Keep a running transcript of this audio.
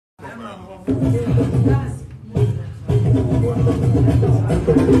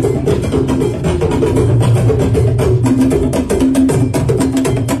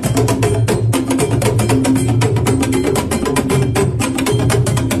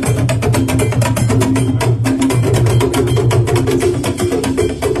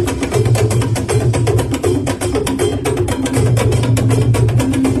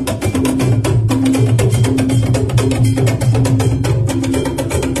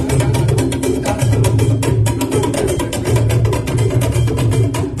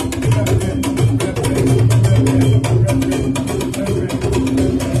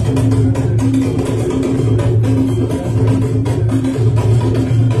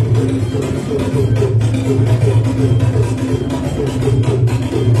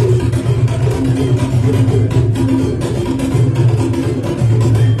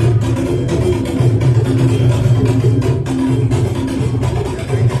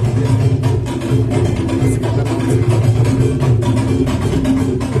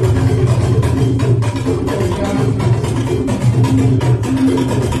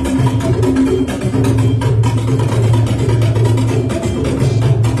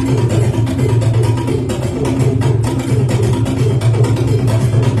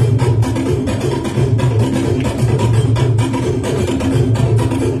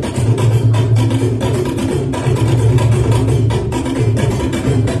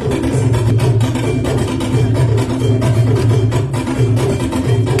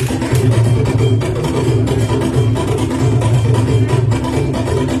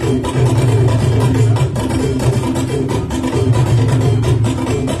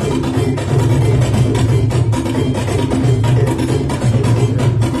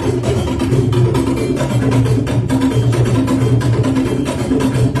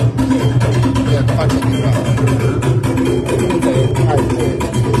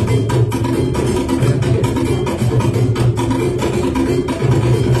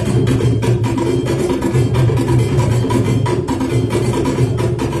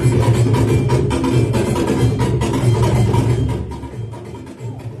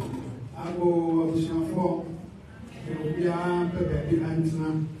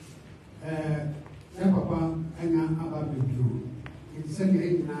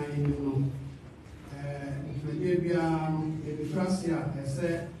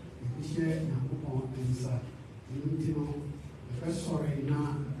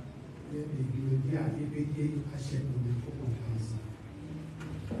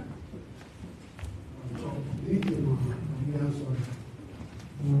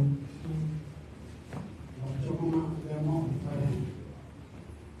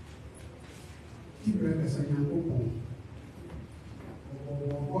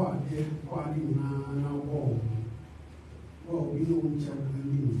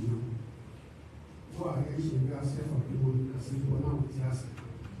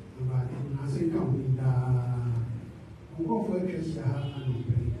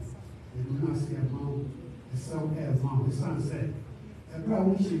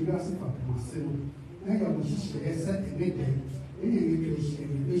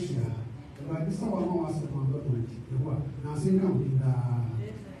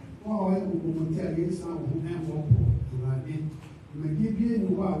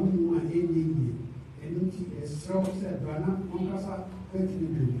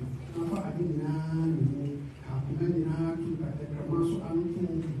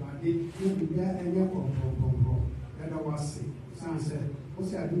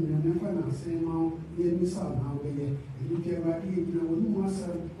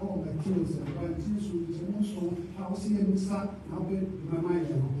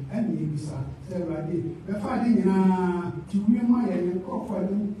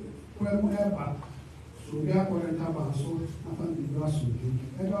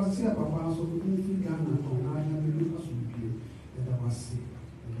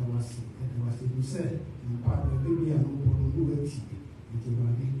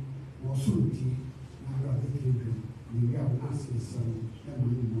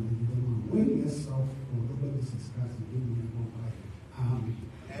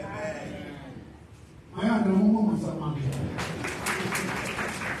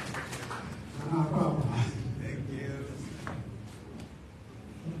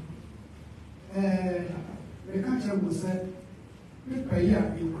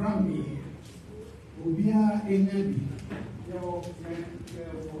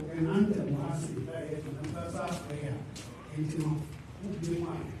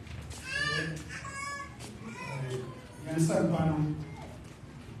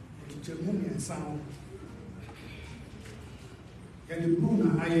the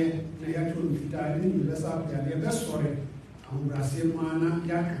Bruna, I actually died in the best up there, the best story. I'm Brazil, Mana,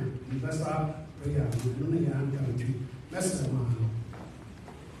 Yakan, the best up prayer, Luna Yan country, best of man.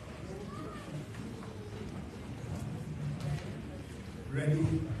 Ready,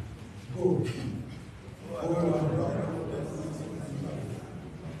 go.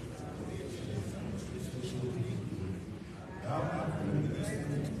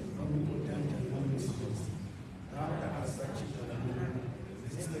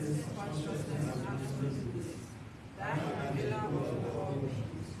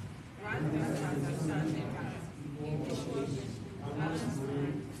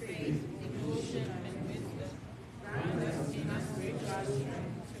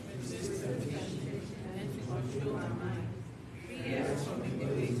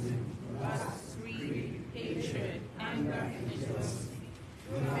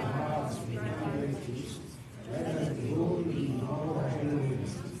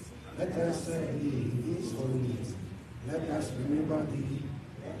 Let us say His holy. Let us remember Thee.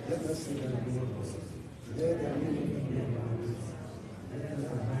 Let us sing the Lord. Let the name be praised. Let us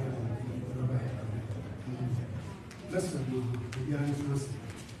abide in Thee. Let's remember the answers.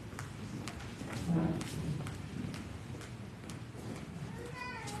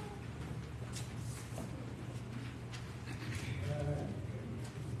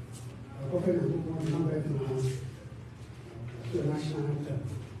 National anthem.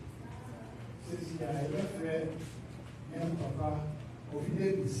 Since I left and Papa of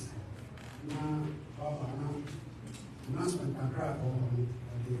Davis, now Papa now announcement a crack on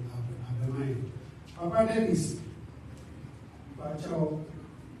the mind. Papa Davis, Pacho,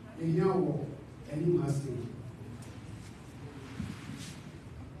 the young any master.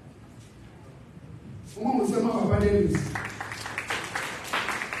 Someone say Papa Davis.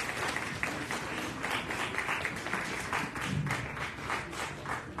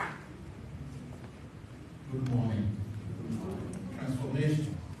 Good morning.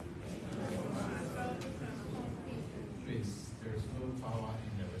 Transformation. Please, there is no power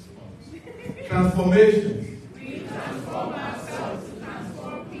in the response. Transformation. We transform ourselves to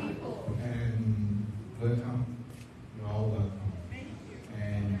transform people. And welcome. You are all welcome.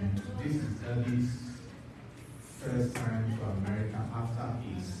 And this is Eddie's first time to America after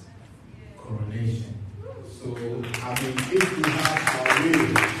his coronation. So, I mean, if you have our way,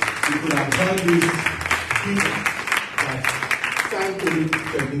 you could have done this. But time only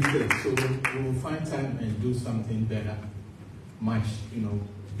permitted, so we'll find time and do something better, much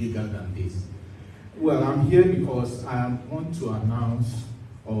bigger than this. Well, I'm here because I want to announce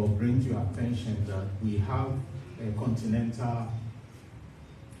or bring to your attention that we have a continental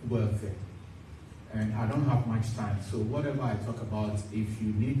welfare, and I don't have much time. So whatever I talk about, if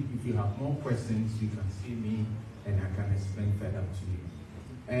you have more questions, you can see me and I can explain further to you.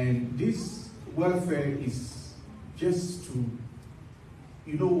 And this welfare is just to,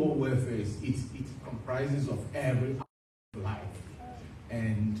 what welfare is? It comprises of every life.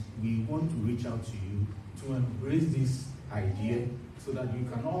 And we want to reach out to you to embrace this idea so that you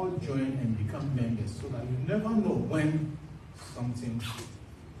can all join and become members so that you never know when something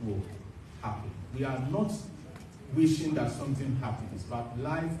will happen. We are not wishing that something happens, but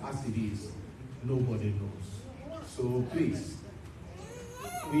life as it is, nobody knows. So please,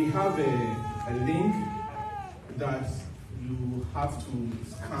 we have a link that you have to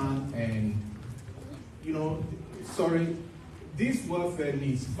scan and, this welfare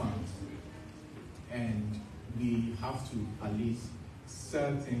needs funds. And we have to at least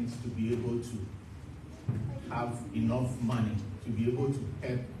sell things to be able to have enough money to be able to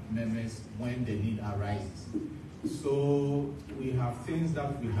help members when the need arises. So we have things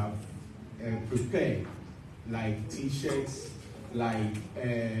that we have prepared, like t-shirts, like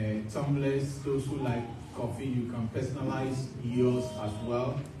tumblers. Those who like coffee, you can personalize yours as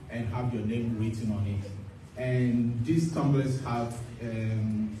well and have your name written on it. And these tumblers have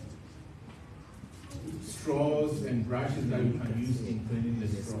straws and brushes that you can use in cleaning the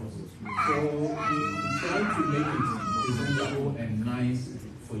straws. So we try to make it presentable and nice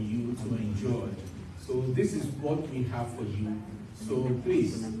for you to enjoy. So this is what we have for you. So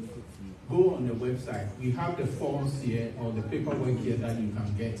please go on the website. We have the forms here or the paperwork here that you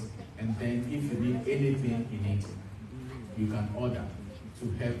can get. And then if you need anything in it, you can order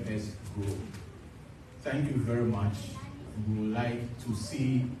to help us grow. Thank you very much. We would like to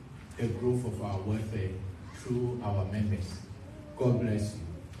see the growth of our welfare through our members. God bless you.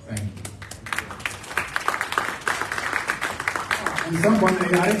 Thank you. And someone,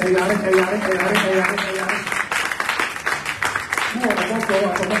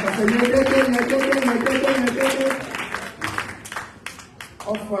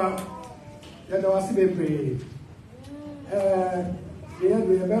 offer that was be pray. We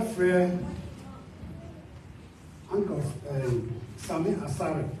have a friend, Uncle Sami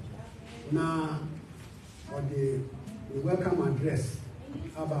Asare. Now, for the welcome address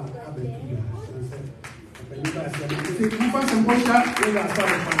about Abetuya.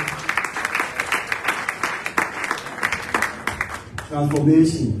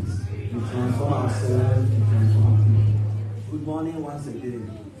 Transformations. We transform ourselves, we transform people. Good morning once again.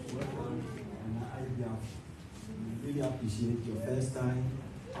 Welcome. And I really appreciate your first time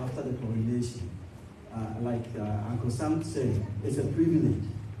after the coronation. Like Uncle Sam said, it's a privilege.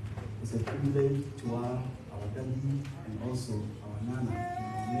 It's a privilege to have our daddy and also our Nana in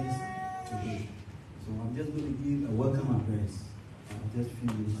our midst today. So I'm just going to give a welcome address. Just a few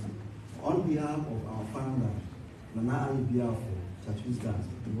minutes. On behalf of our founder, Nana AYEBOAFO JNANA,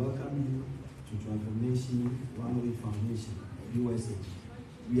 we welcome you to Transformation One Way Foundation, USA.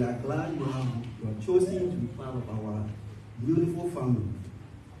 We are glad you have chosen to be part of our beautiful family.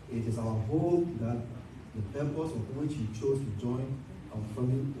 It is our hope that the purpose of which you chose to join our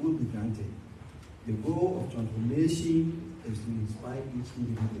family will be granted. The goal of transformation is to inspire each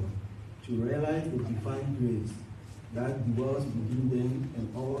individual to realize the divine grace that dwells within them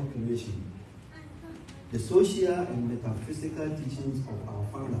and all creation. The social and metaphysical teachings of our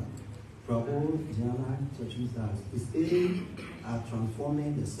founder, AYEBOAFO JNANA, is aimed at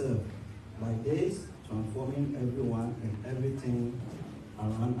transforming the self. By this, transforming everyone and everything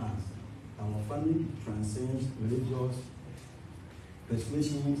around us. Our family transcends religious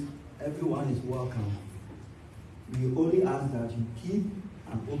persuasions. Everyone is welcome. We only ask that you keep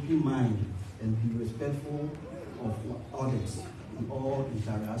an open mind and be respectful of others in all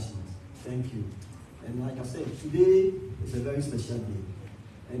interactions. Thank you. And like I said, today is a very special day.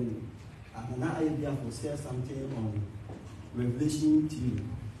 And Nana AYEBOAFO said something on Revelation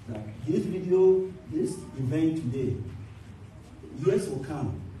 2 that this video, this event today, years will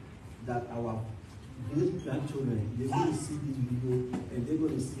come that our great grandchildren, they're going to see this video and they're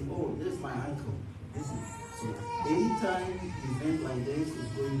going to see, oh, this is my uncle. So anytime an event like this is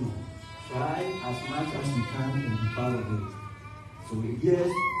going on, try as much as you can and be part of it. So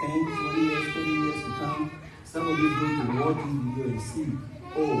years, 10, 20 years, 30 years to come, somebody is going to watch this video and see,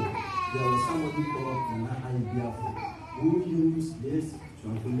 oh, there was somebody called Nana AYEBOAFO who used this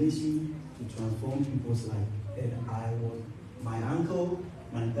transformation to transform people's life. And I was, my uncle,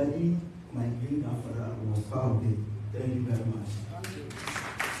 my daddy, my great grandfather was part of it. Thank you very much.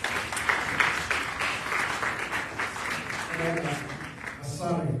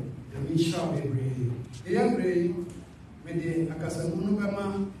 Sorry, the Misha Baby. The young lady with the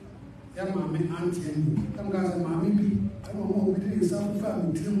Akasamunugama, Yamame Auntie, and Tangaza Mammy, I'm a more with some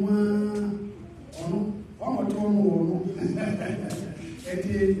family, Timwa, one or two more. And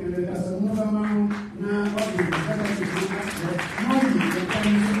the Akasamunugama now, Papa,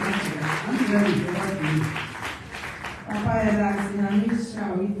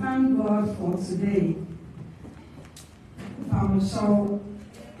 we thank God for today. So,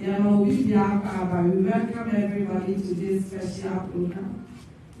 we welcome everybody to this special program.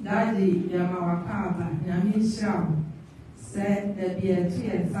 Daddy, Yamawakaba, Yamisha, said that the entry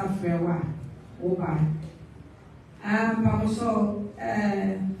and Safrewa, Oba.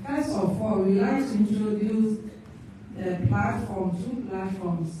 First of all, we like to introduce the platform, two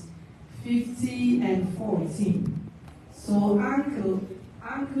platforms, 50 and 14. So,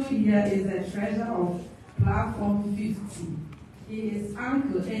 Uncle here is the treasurer of platform 50. He is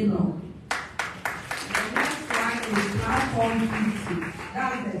Uncle Enoch. The next one is platform 50.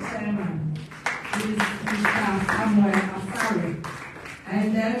 That's the chairman. He is Mr. Samuel Asare. And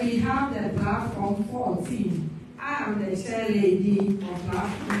then we have the platform 14. I am the chair lady of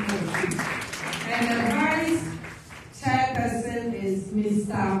platform 14. And the vice chairperson is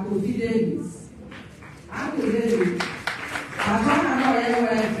Mr. Ovi Davis. Uncle Davis. I don't know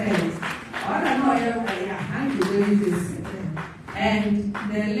your friends. I don't know your Uncle Davis. And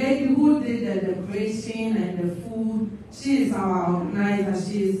the lady who did the decoration and the food, she is our organizer.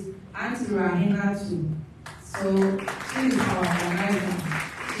 She is Auntie Rahina too. So she is our organizer.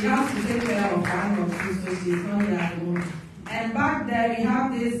 She has to take care of one or two, so she's not there alone. And back there we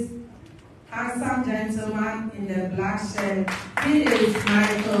have this handsome gentleman in the black shirt. He is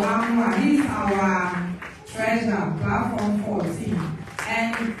Michael Amwa. He's our treasurer, platform 14.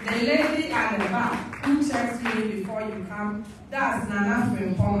 And the lady at the back who checks you before you come, that's Nana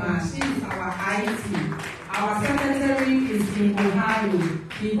Frimpoma. She is our IT. Our secretary is in Ohio.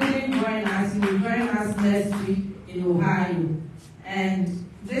 He couldn't join us. He will join us next week in Ohio. And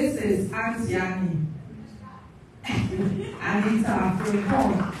this is Auntie Annie. Anita African.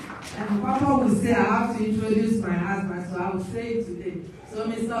 And Papa will say I have to introduce my husband, so I will say it today. So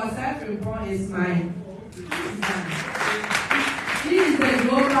Mr. African is my husband. He is the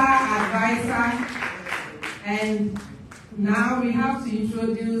global advisor, and now we have to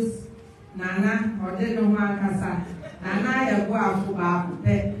introduce Nana, or Kasa. Nana AYEBOAFO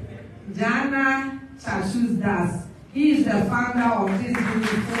Jnana Das. He is the founder of this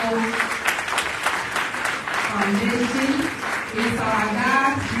beautiful foundation. He's our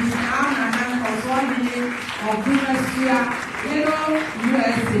dad. He's now Nana of USA,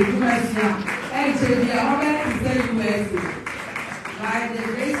 USA. By the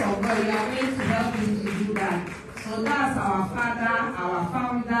grace of God, we are going to help him to do that. So that's our father, our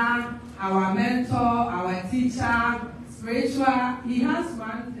founder, our mentor, our teacher, spiritual. He has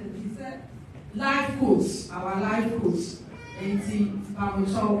one thing. He said, life coach, our life coach. And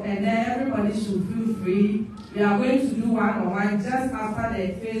then everybody should feel free. We are going to do one-on-one just after the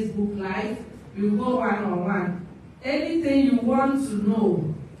Facebook Live. We'll go one-on-one. Anything you want to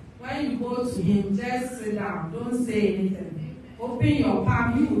know, when you go to him, just sit down. Don't say anything. Open your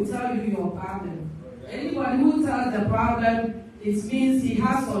palm, he will tell you your problem. Anybody who tells the problem, it means he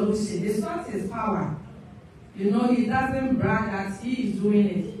has solution. It's not his power. You know, he doesn't brag that he is doing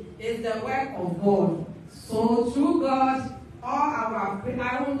it. It's the work of God. So through God,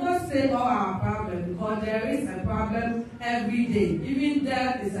 I will not say all our problems, because there is a problem every day. Even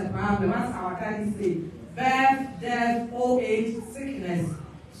death is a problem. As our daddy said, birth, death, old age, sickness.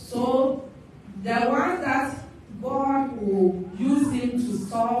 So the one that God will use him to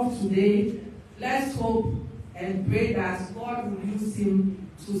solve today, let's hope and pray that God will use him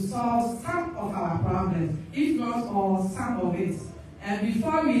to solve some of our problems, if not all, some of it. And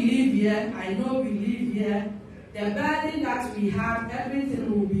before we leave here, I know we leave here, the burden that we have, everything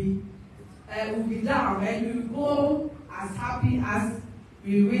will be down, and we will go as happy as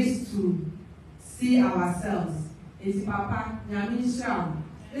we wish to see ourselves. It's Papa Nyamisha.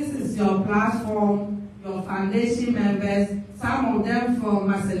 This is your platform, your foundation members, some of them from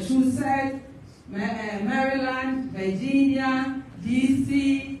Massachusetts, Maryland, Virginia,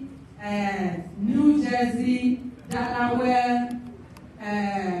 DC, New Jersey, Delaware,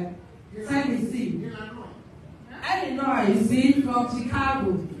 Tennessee, Illinois, you see, from Chicago.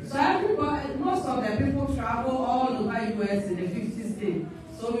 So everybody, most of the people travel all over US in the 50 states.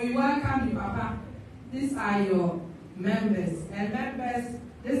 So we welcome you, Papa. These are your members. And members,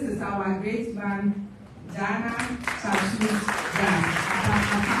 this is our great band, Jnana Das.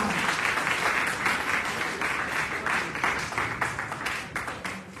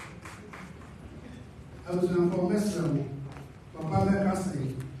 I was in for Messer, Papa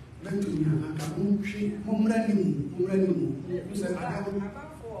Cassie, Mentunia, and Kamushi, Mumrani, you said, I have no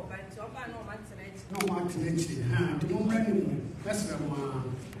Martinelli, Mumrani, Messer,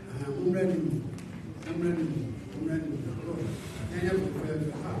 Mumrani,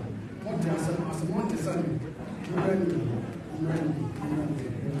 what was a month son,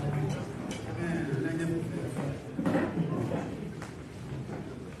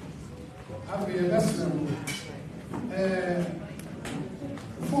 Happy lesson.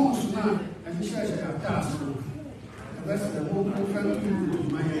 Phones now, and the church have tasked. The rest of the whole country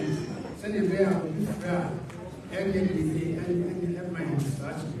in my hands. Send it there, and have my hands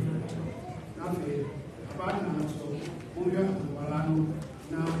touched. Nothing. About now, so Moya and Balano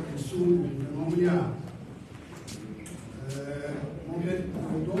now and soon, Moya. Moya,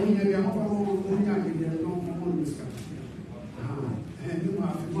 don't hear the Moya, and no one is coming. And you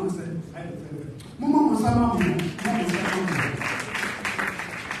have to answer. Mama was a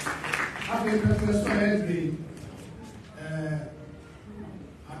professor every I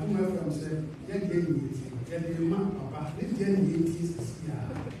don't know if I'm saying, get the man, Papa, this getting is here.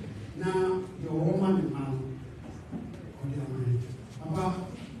 Now, your woman and man on your mind. Papa,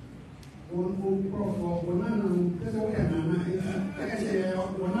 one that's all I say, I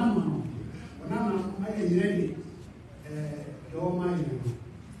can ready. Your mind,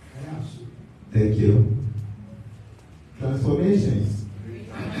 Thank you. Transformations.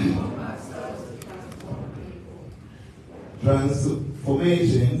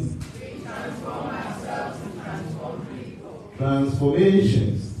 Transformations. We transform ourselves to transform people.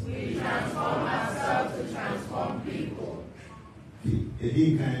 Transformations. We transform ourselves to transform people.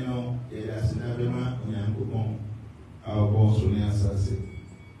 Edi kind of Yasinabema Unyankupon, our boss on the assassin.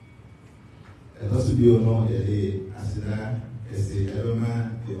 It has to be on a Asina. As the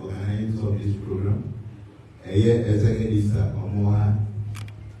element, the organizer of this program, a year as a minister or more.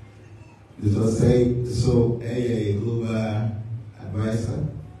 This was say so a global advisor,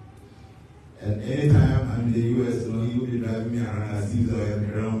 And anytime I'm in the US, you know, he will be driving me around as if I am a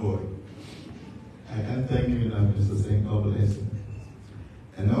ground boy. I can't thank him enough, Mr. Singh. God bless him.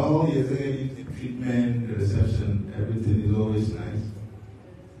 And all the executive treatment, the reception, everything is always nice.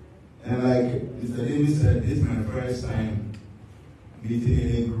 And like Mr. Davis said, this is my first time meeting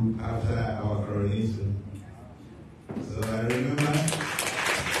any group after our coronation. So I remember, like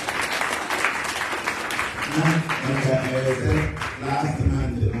I said last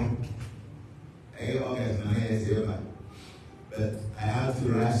month, you know, but I had to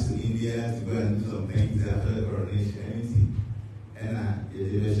rush to India to go and do some things after the coronation. And I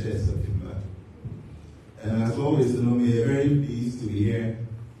did share something back. And as always, you know, we are very pleased to be here.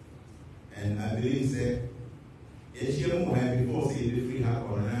 And I believe that before saying the free heart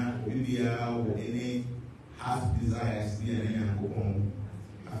or not, we be any heart desires be an young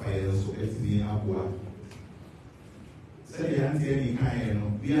after so it's the Abua. So the answer any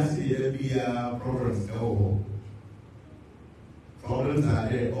kind, we are still there be problems. Problems are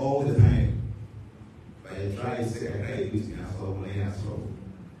there all the time. But I try to say I try to use as well when I ask for.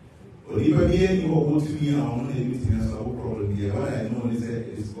 But if I hear you go to me, I'm not using as well problem here. What I know is that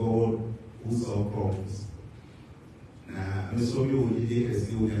it's God who solve problems. Now, I'm so you will take a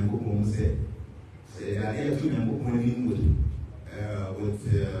skill and go home say that I have to go home with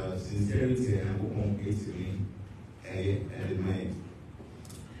sincerity and go home basically and mind.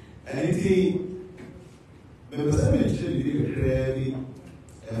 And it's the percentage should be really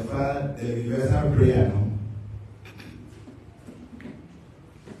the universal prayer. No?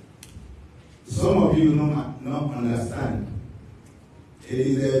 Some of you not understand. It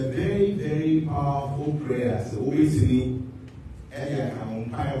is a very, very powerful prayer. So always to me,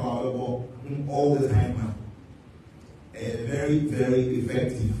 all the time. Very, very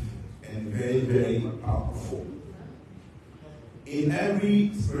effective and very, very powerful. In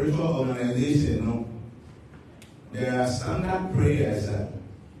every spiritual organization, no, there are standard prayers that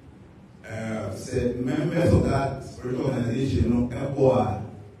members of that spiritual organization, no,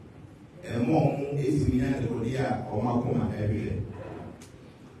 among 8 million or every day.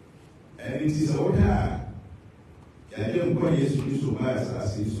 And it is all that I don't go yes to use to buy as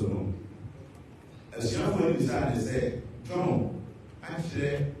I so no. As young when decided to say, John,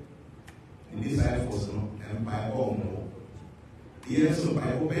 actually, in this side for some and by all more. Yes, so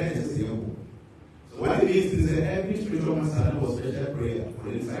by open as a so what it means is that every spiritual master was special prayer for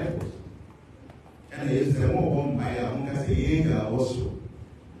the disciples. And it's the more by a monk also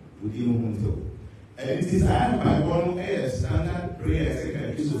with him. And it is designed by one standard prayer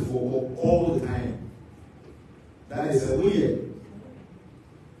secretary for all the time. That is a weird,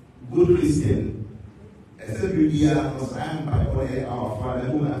 good Christian. Except we are designed by our Father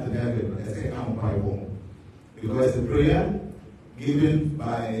who has to have it as a count by one. Because the prayer given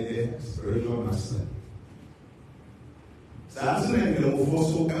by the spiritual master. So I'm saying that we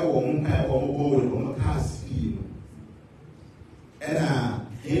also have one task. And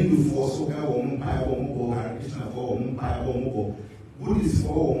Hindu for soka woman pie woman Krishna for woman pie woman Buddhist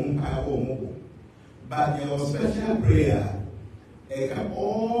for woman pie woman. But your special prayer, they have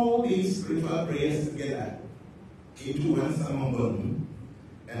all these spiritual prayers together into one sermon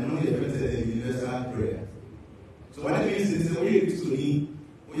and only the universal prayer. So what it means is that we are Christian,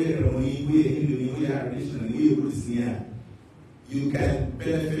 we are Romani, we are Hindu, we are Krishna, we are Buddhist. You can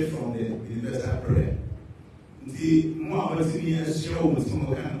benefit from the universal prayer. The more materials show all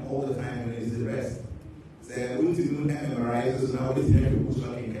the time when it's the best. So we do memorize now with people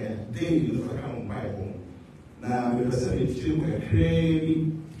who are in care. They do for come Bible. Now we perceive children craving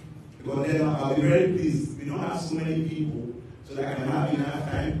because then I'll be very pleased. We don't have so many people so that I can have enough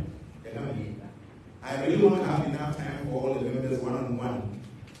time. I really want to have enough time for all the members one-on-one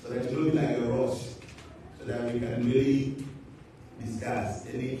so that it will be like a rush so that we can really discuss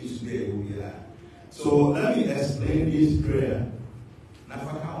any issue there will be there. So let me explain this prayer. It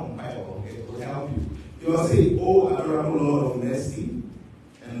will help you. You will say, "Oh, adorable Lord of mercy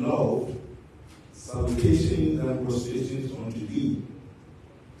and love, salutations and prostrations unto thee."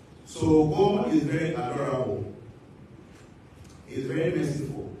 So God is very adorable. He is very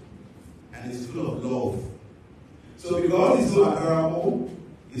merciful. And is full of love. So because he's so adorable,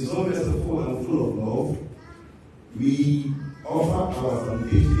 he's so merciful and full of love, we offer our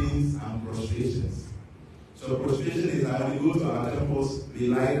salutations and prostrations. So prostration is that when we go to our temples, we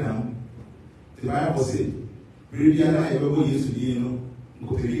lie down. The Bible says, so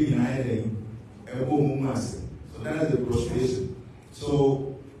that is the prostration. So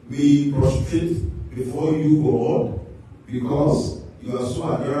we prostrate before you, God, because you are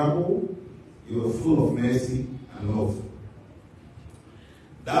so adorable, you are full of mercy and love.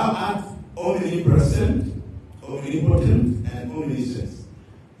 Thou art omnipresent, omnipotent, and omniscient.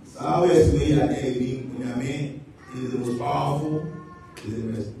 So always we are aiming when I mean is the most powerful, is the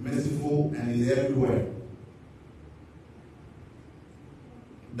most merciful, and is everywhere.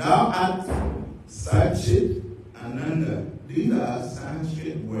 Thou art Satchit Ananda. These are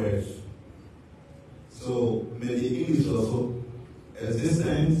Sanskrit words. So maybe English also.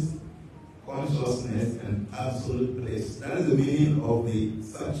 Existence, consciousness, and absolute place. That is the meaning of the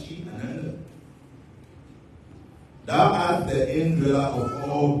Satchit Ananda. Thou art the indweller of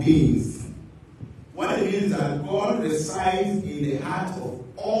all beings. What it means is that God resides in the heart of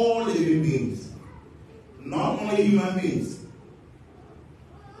all living beings, not only human beings.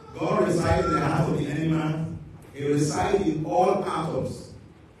 God resides in the heart of the animal. He resides in all atoms.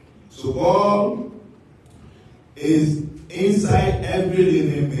 So God is inside every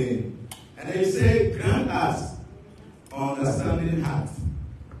living being. And they say, grant us understanding heart.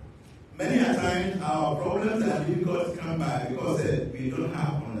 Many a times our problems and difficulties come by because we don't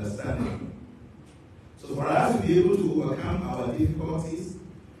have understanding. So for us to be able to overcome our difficulties,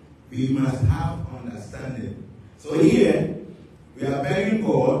 we must have understanding. So here, we are begging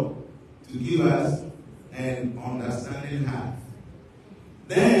God to give us an understanding heart.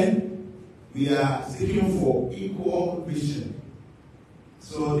 Then, we are seeking for equal vision.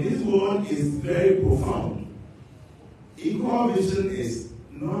 So this word is very profound. Equal vision is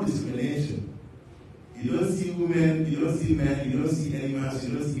no discrimination. You don't see women, you don't see men, you don't see animals,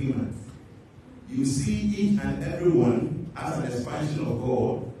 you don't see humans. You see each and every one as an expansion of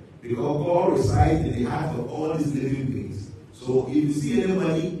God, because God resides in the heart of all these living beings. So if you see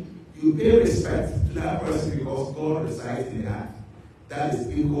anybody, you pay respect to that person because God resides in the heart. That is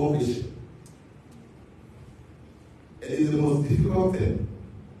equal vision. It is the most difficult thing.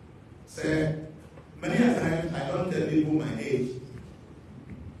 So many a times I don't tell people my age,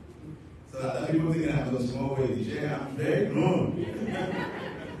 so that people think I'm a small vegetarian. I'm very grown.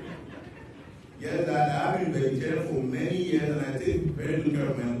 Yes, that I've been vegetarian for many years and I take very good care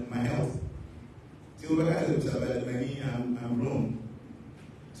of my health. So because I'm grown.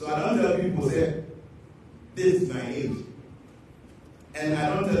 So I don't tell people, say, this is my age. And I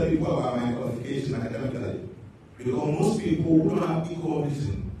don't tell people about my qualification academically. Because most people don't have equal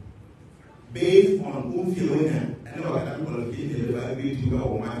vision based on whom feeling and academic qualification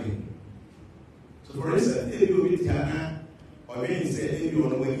or marketing. So for instance, if you meet Ghana, or when you say if you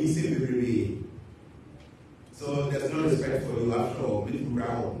want to see me, so there's no respect for you after all,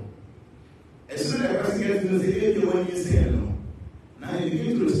 as soon as a person gets to say, if you want to say no, now you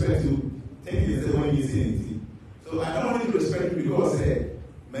begin to respect you, think you say when you say anything. So I don't want you to respect you because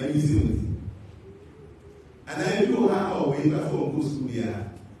when you say anything. And then people have a way before go school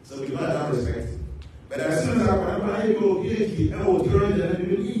here. So people don't respect. But as soon as I go, I will turn the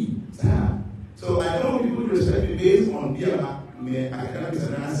so I don't want people to respect me based on their academics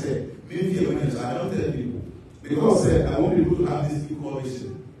and I say, so I don't tell people. Because I want people to have this equal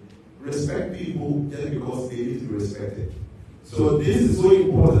vision. Respect people just because they need to be respected. So this is so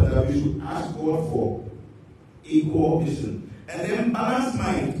important that we should ask God for equal vision. And then balanced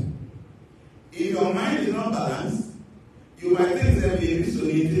mind. If your mind is not balanced, you might think that maybe so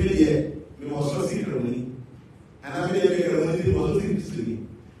we must not see ceremony. And after the ceremony, we must not see history.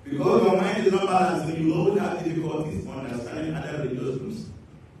 Because your mind is not balanced, then you will have difficulties understanding other religious groups.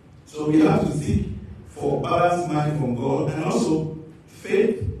 So we have to seek for balanced mind from God, and also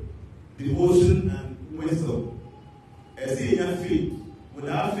faith, devotion, and wisdom. As in your faith,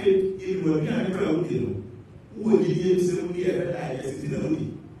 without faith, it will be a miracle. Who will give you some ever die as it is a way?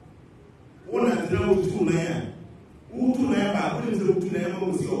 One has no 2-9. Who 2-9 back, who is the 2-9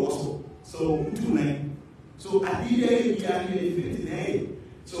 was your also. So 2-9. So at the day, we are here 59.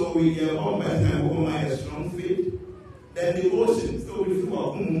 So we are all by time, all my strong faith. Then devotion, so we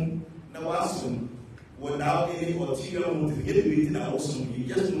feel now awesome. Without any ulterior motive, getting awesome, you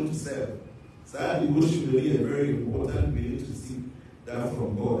just want to serve. So that devotion really is very important. We need to seek that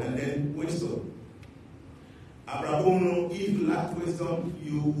from God. And then wisdom. Abraham, if you lack wisdom,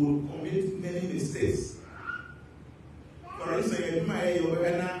 you will commit many mistakes. For instance, if I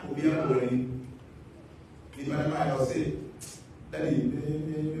say, Daddy,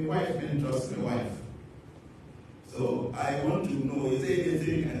 my wife didn't trust my wife. So I want to know, is there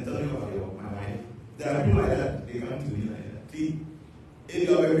anything I can tell you about my wife? There are people like that, they come to me like that. If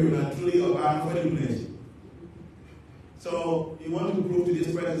you are very truly your powerful, so you want to prove to this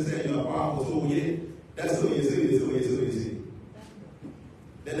person that you are powerful, so yeah, that's what you say.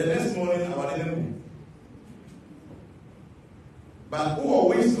 Then the next morning, I want them. But who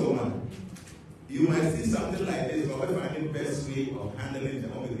always so man? You might see something like this, but if I find the best way of handling the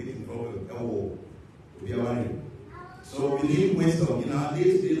complicated problem. So we need wisdom in our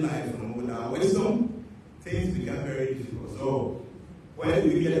day-to-day life. Without wisdom, things become very difficult. So where do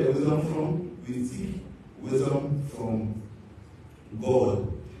we get the wisdom from? We seek wisdom from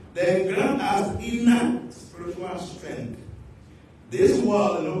God. Then grant us inner spiritual strength. This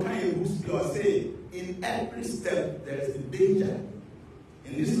world, can you boost your say? In every step there is a danger.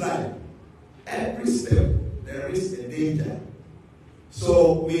 In this life, every step there is a danger.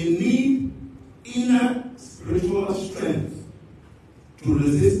 So we need inner spiritual strength to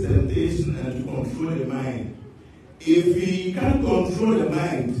resist temptation and to control the mind. If we can't control the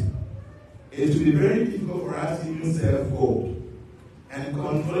mind, it will be very difficult for us to even serve God. And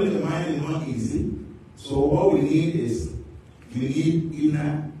controlling the mind is not easy. So what we need is, we need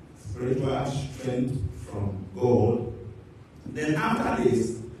inner spiritual strength from God. Then after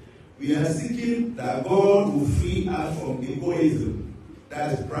this, we are seeking that God will free us from egoism,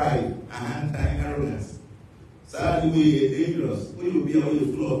 that is pride and arrogance. Sadly, we are dangerous. We will be able to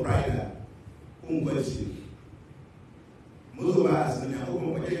full of pride. Most of us, when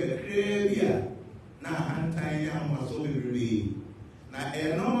we are crazy, now,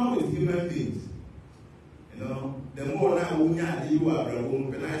 normal with human beings. The more now you are,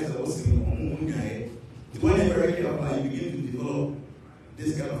 when you're very careful, you begin to develop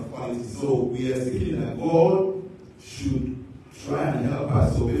this kind of quality. So we are seeking that God should try and help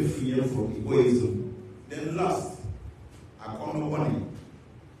us to be free from egoism. Then lust, a common warning.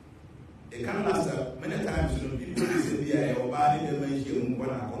 It can't last many times. People say, "Oh, body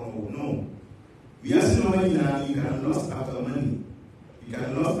no." We are seeing money now. You can lust after money. You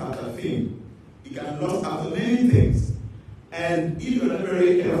can lust after fame. You can lust after many things. And if you're not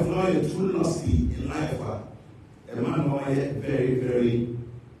very careful, you're too lusty in life, a man will get very, very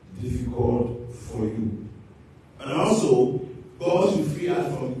difficult for you. And also, God should free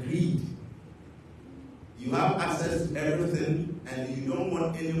us from greed. You have access to everything, and you don't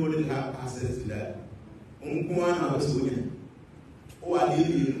want anybody to have access to that.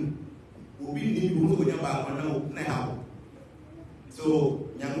 So,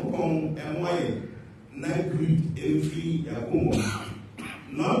 not greed, envy,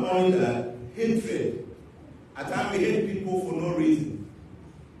 not only that, hatred. At times we hate people for no reason.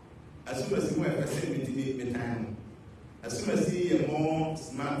 As soon as you have a person time, as soon as you are more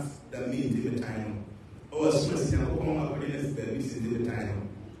smart than me time, or as soon as you have a happiness baby time,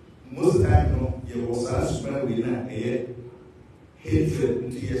 most of the time, you will start to be not a hatred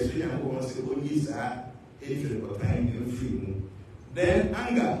into your street and go and say, "Oh, yes, hatred for time and freedom." Then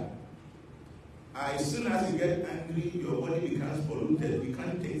anger. As soon as you get angry, your body becomes polluted. You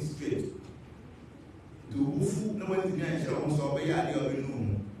can't think straight.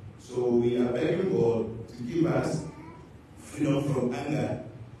 So we are begging God to give us freedom from anger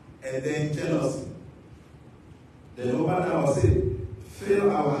and then jealousy. Then over now I say,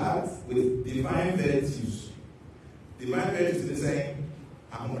 fill our hearts with divine virtues. Divine virtues is saying,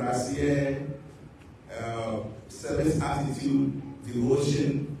 service attitude,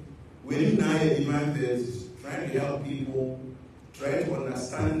 devotion. When you now have divine virtues, trying to help people, trying to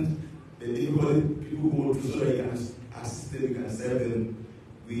understand the difficulty people go through so that you can assist them, you can serve them.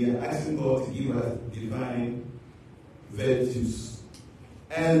 We are asking God to give us divine virtues.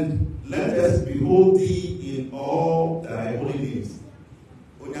 And let us behold thee in all thy holy names.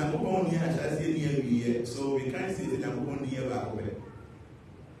 So we can't say that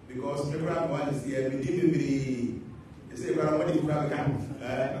because everyone is here, they say,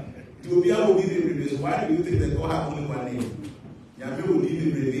 to be able to give you why do you think that God has only one name?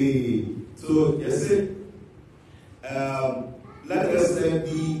 So, yes, let us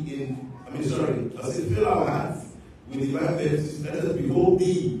fill our hearts with divine virtues. Let us behold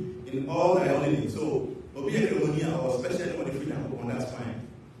thee in all thy holy name. So, Obi Ekremonia, or especially when the freedom, that's fine.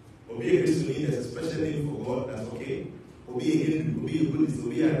 Obi Ekremonia, there's a special name for God, that's okay. Obi again, Obi Buddhist,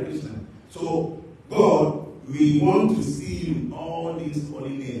 Obi Krishna. So, God, we want to see you in all these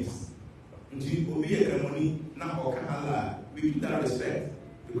holy names. We give that respect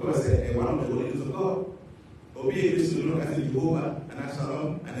because one of the holy names of God. Obi Krishna look at Jehovah and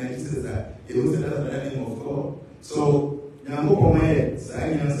Shalom, and then he says that it was the name of God. So,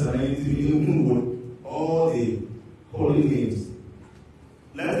 all the holy names.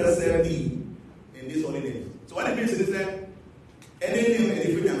 Let us serve thee in these holy names. So what it means is that any name,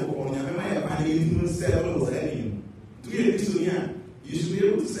 any freedom, you should be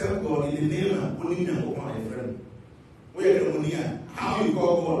able to serve God in the name of only my friend. How you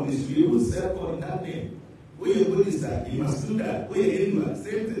call God, you should be able to serve God in that name. Where you put is that you must do that. Where you Hindu,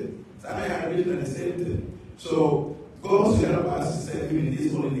 same thing. Sabai Arabic, the same thing. So God should help us serve Him in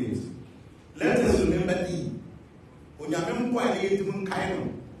these holy days. Let us remember Thee. When you are going to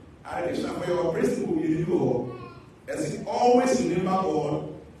kind I for your principle you do. As you always remember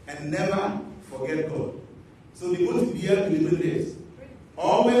God and never forget God. So we want to be able to do this.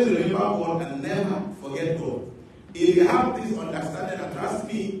 Always remember God and never forget God. If you have this understanding, and trust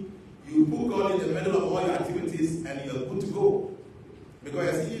me, you put God in the middle of all your activities and you're good to go.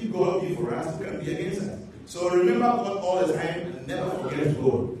 Because if God be for us, who can be against us? So remember God all the time and never forget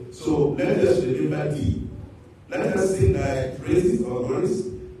God. So let us remember Thee. Let us sing Thy praises or glories.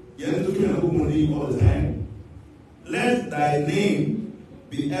 All the time. Let Thy name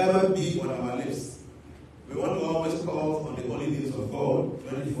be ever be on our lips. We want to always call on the holy names of God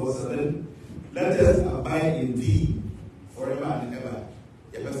 24/7. Let us abide in Thee forever and ever.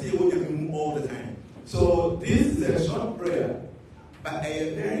 All the time. So this is a short prayer, but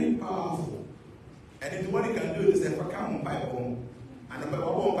a very powerful. And if what you can do is come on Bible, and the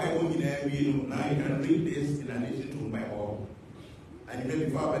Bible now you can read this in addition to Bible. And even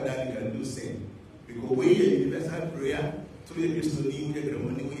before that you can do same. Because we are universal prayer to be able to need the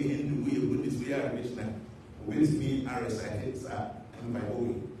money we in we put this we are Krishna. With me are recited in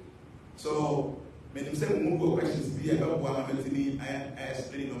Bible. So when you say more questions be about what I'm going to need, I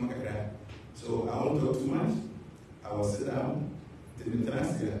explain on my career. So I won't talk too much. I will sit down.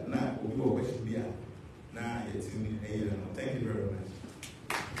 Now we'll go question be now it's in the thank you very much.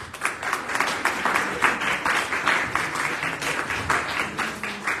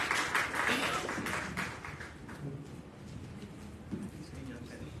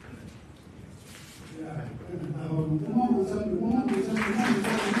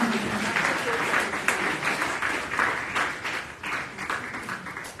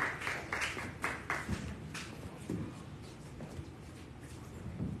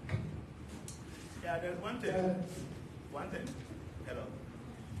 Yeah, there's one thing. One thing. Hello.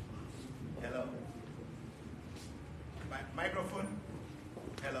 Hello. Microphone.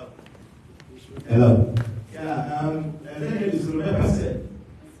 Hello. Hello. Yeah, and then it is remember said.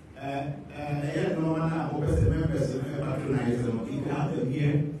 If you have them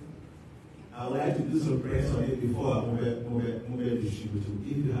here, I would like to do some prayers on it before I move distribute.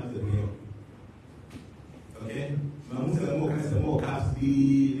 If you have them here. Okay? More caps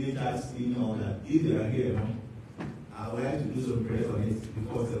be, all that. If they are here, I would like to do some prayers on it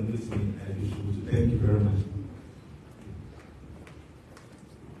before some listening and distribute. Thank you very much.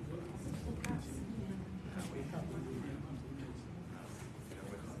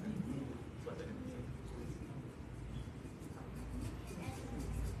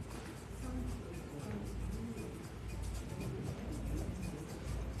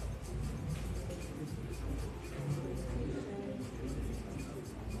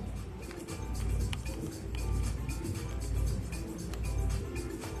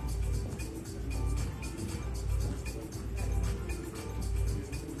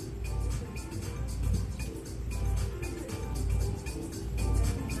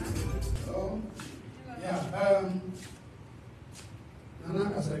 Nana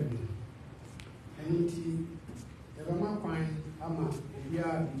Kasagi, and the Rama Pine, Ama, we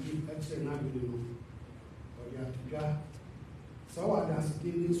are the extra Nabi, or Yatuga. So I asked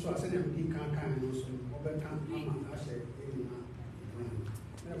him, so I said, he can't kind of so overcome Ama, I said,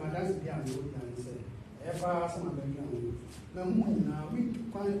 my dad's the other and said, ever some of them, the moon now, we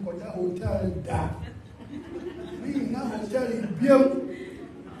find what a hotel that. We now hotel in Bill.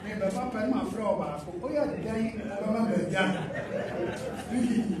 The papa and my flower, oh, yeah, the guy, I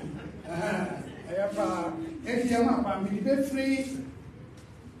have a family free.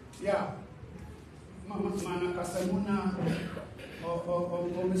 Yeah, Mamma Casamuna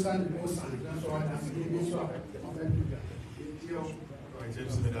or Miss Sandy Bosan, that's what I'm saying. Your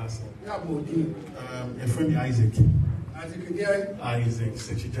friend Isaac. Isaac,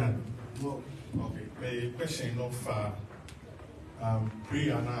 Sechijan. Okay, a question of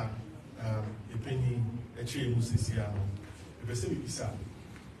prayer na a penny a chain musiciano.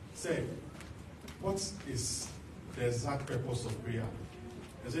 Say, what is the exact purpose of prayer?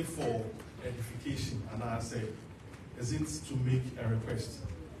 Is it for edification? And I say, is it to make a request?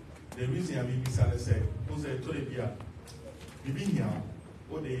 The reason I mean, I say, because I told you, maybe here,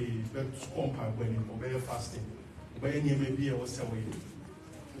 what they compare when you obey fasting, when you may be a was away.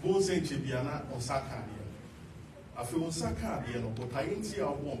 Both say Chibiana or Saka. I feel Saka, but I didn't see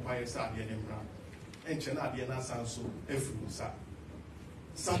our one pie side and Chena, the Nasan so every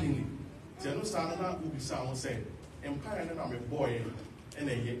suddenly, Jerusalem will be sound said, Empire and I'm a boy, and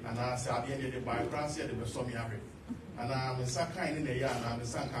I said, at the end of the biography, they were so and I'm a Saka in the yarn, I'm a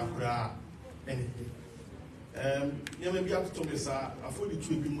Saka, and You may be able to me, sir. I fully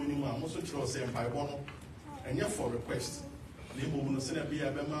treat you when you are most of say by one and yet for request. The woman will send a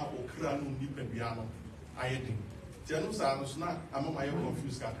beer, Bema, or Kran, deep and piano. I think. Janus are not, I'm my own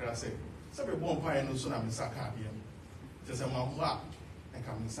confused car. Say, Sabre born pie and son, I'm in Saka. Just a mouth and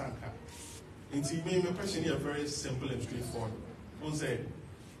come in Sanka. Into me, my question here very simple and straightforward. One say,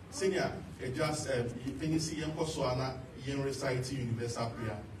 Senior, just when you see young Poswana, young recite universal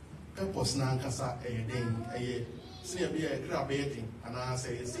prayer. Purpose Nankasa, a ding, a senior be a crab eating, and I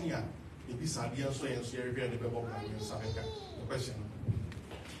say, Senior, if this idea so and so, you're the Bible and Sabeka. The question.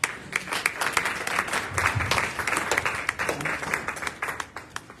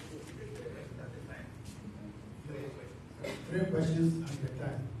 Three questions at a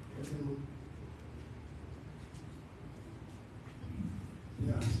time.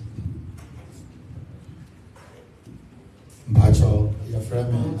 Yes. Bacho, your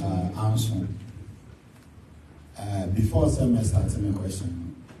friend answer. Before I start my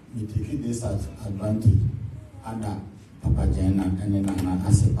question, we take this as advantage under Papa Jena and then Nana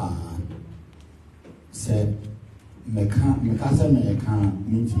Asepa said, Mekasa Meka,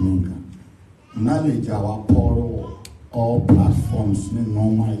 knowledge our poor all platforms,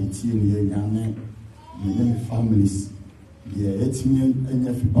 normal, young families, the 8 million and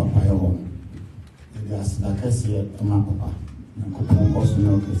your papa. There's like I said, my papa, and also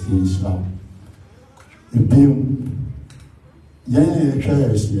no Israel. The bill, young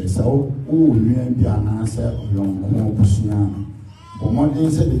church, so all men be an answer of young Pusina. But one day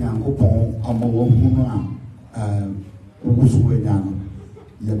said the young Kupon, a more woman,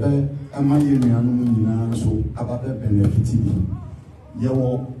 Yabe, a my union, so about the benefit.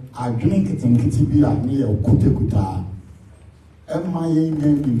 You are drinking Kitibia near Kutekuta. My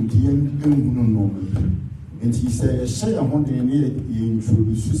Indian normally. And he said, say, I want to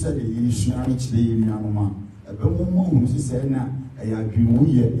introduce the issue in Yanoma. A woman who said, I agree with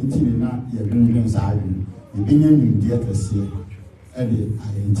you, Intina, your green siren. The Binion in the other sea. And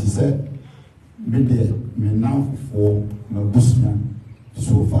I said, Midday, me now for my bushman.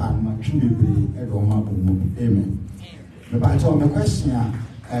 So far, my tribute, a Roma, amen. But I told my question,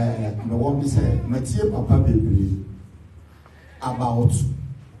 the one said, my dear Papa baby. About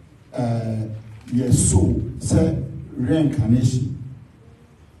your soul, say reincarnation.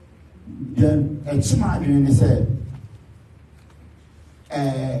 Then a children said,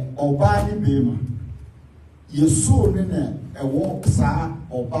 Obani Bema, your soul in a walk, sir,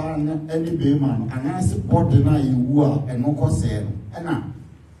 Obana, any Beman, and I support the night you are and no concern, and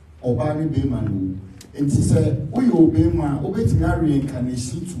Obani Beman. And she said, we obey my obey to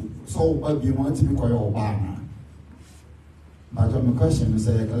reincarnation too, so what you want to be called Obana. But my question is,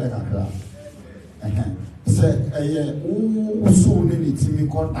 say, soon in it, me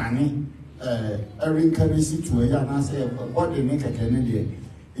call Danny, every currency to a young and say, what they make a Kennedy.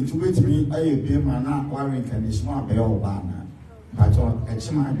 Into which me, I be man, wearing can small bell banner. But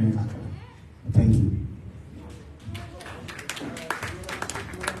it's my drink. Thank you.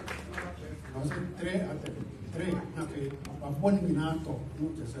 Three, one minute, not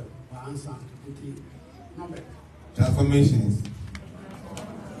answer. Transformations.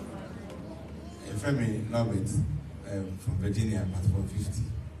 A family, Robert, from Virginia, passport 50.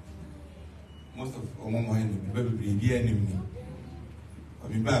 Most of Omo people be enemy.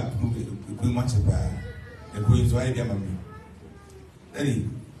 Coming back, pretty much about the boys why they are me. Daddy,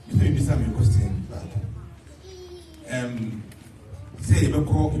 you may be some question, but say you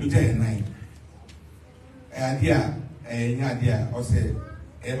call you day and night. Idea, or say,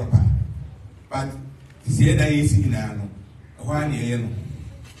 papa. But see that is in an one year.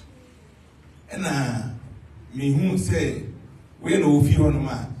 And me who say, we know if you want a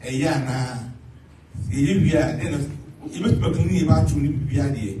yana, we are then you must be about to be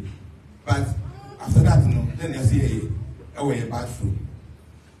idea. But after that, no, then I say, away a bathroom.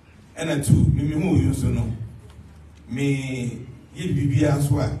 And I too, me who you so know. Me, ye be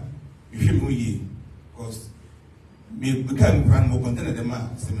as well, if you ye, because me become grand more content the man,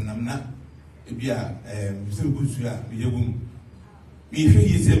 Seminamna. Be a simple suya, be a woman. If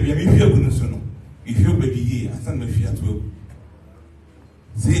you say, we are going to know, if you baby here, and some of you at will.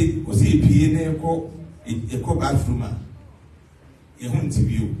 Say, was he a call a call bathroom? A hunt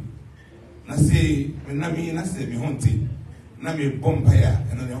view. Na say, when I mean, I say, me hunting. Na me bompire,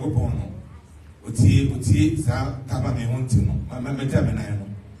 and I go on. Uti, Taba me hunting, my mamma Jamanano,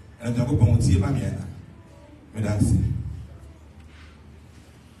 and I go on Tia Mamiana. Madame.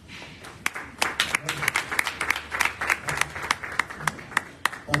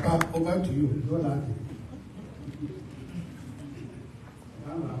 Papa, over to you. Go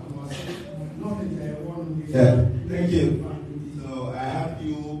Yeah, thank you. So I have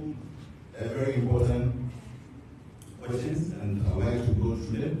few very important questions, and I'd like to go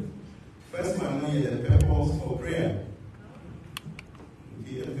through them. First one is the purpose for prayer. If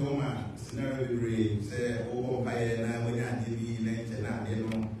you want scenario be say, oh, by now when I did you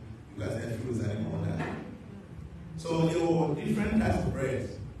got that fruits and all that. So there were different types of prayers.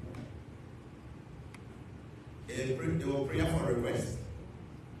 There were prayer for request.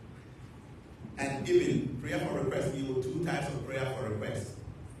 And even prayer for request, there were two types of prayer for request.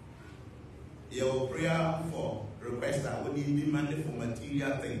 There were prayer for request that would be demanded for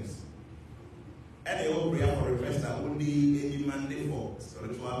material things. And there were prayer for request that would be demanded for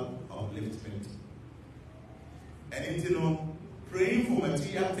spiritual upliftment. And you know, praying for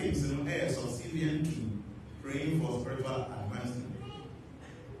material things is subservient to praying for spiritual advancement.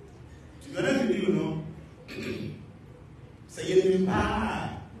 To be honest with you, say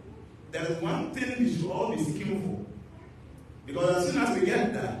there is one thing we should all be seeking for. Because as soon as we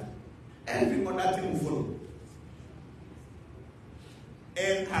get that, every other thing will follow.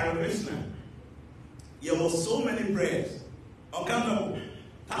 And Hare Krishna, there were so many prayers, uncountable,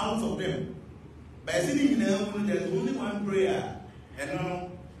 thousands of them. But sitting there, there's only one prayer, and now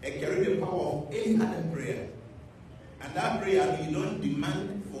it carries the power of any other prayer. And that prayer, you don't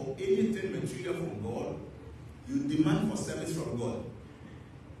demand for anything material from God, you demand for service from God.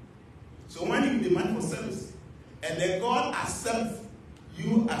 So when you demand for service, and then God accepts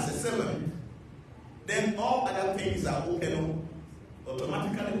you as a servant, then all other things are open,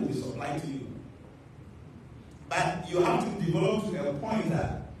 automatically will be supplied to you. But you have to develop to a point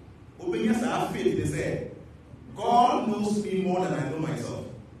that obedience have faith. They say, God knows me more than I know myself.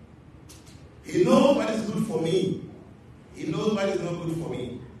 He knows what is good for me. He knows what is not good for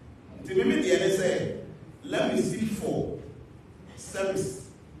me. To maybe the other say, let me seek for service.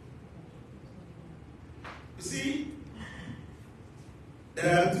 You see,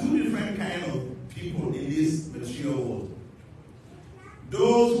 there are two different kinds of people in this material world.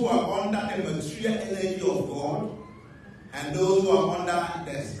 Those who are under the material energy of God, and those who are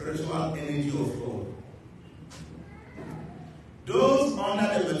under the spiritual energy of God. Those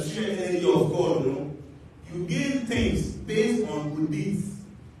under the material energy of God, you gain things based on good deeds.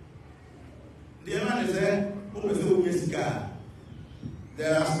 The man said,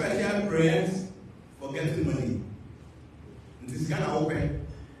 there are special prayers for getting money. It is kind of open.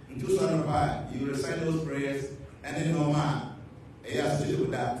 Until you recite those prayers, and then normal, you are still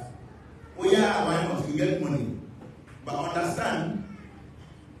with that. Oh yeah, why not? You get money. But understand,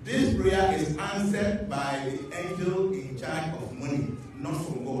 this prayer is answered by the angel in charge of money, not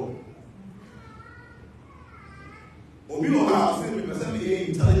from God.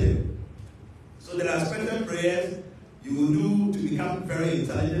 Intelligent. So there are special prayers you will do to become very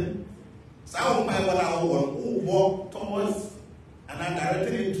intelligent. Some will walk towards and are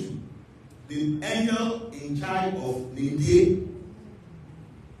directed into the angel in charge of the day.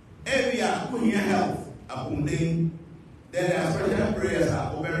 Every year, health, then there are special prayers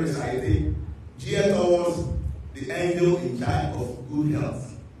are over recited, geared towards the angel in charge of good health.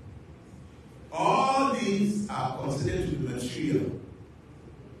 All these are considered to be material.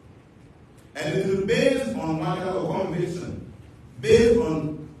 And it is based on matter of conviction, based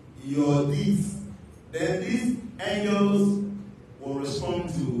on your deeds. Then these angels will respond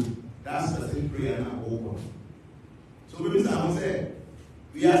to that specific prayer now over. So maybe someone said,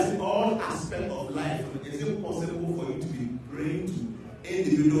 we are seeing all aspects of life. Is it possible for you to be praying to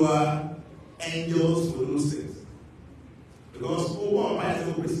individual angels for those things? Because over my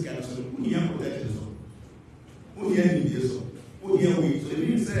who here protection, who here mediation, who here wait. So it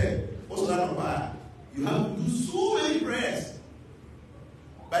means also that you have to do so many prayers.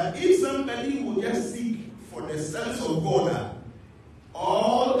 But if somebody will just seek for the service of God,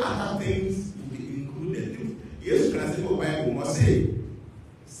 all other things will be included. Yes, Bible must say,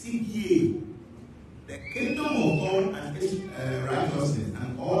 seek ye the kingdom of God and its righteousness,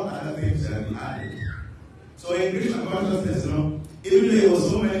 and all other things shall be added. So in Christian consciousness, even though there were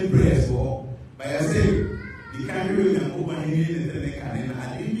so many prayers for, but I say, the country and open in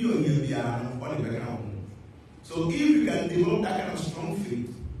so if you can develop that kind of strong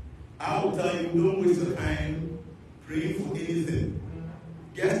faith, I will tell you, don't waste your time praying for anything.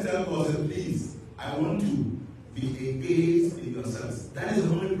 Just tell God, please, I want to be engaged in your service. That is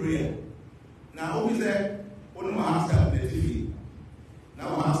the only prayer. Now, we said, when I ask help,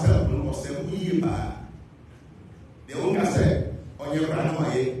 now I ask help, when I say, we are. The owner said, on your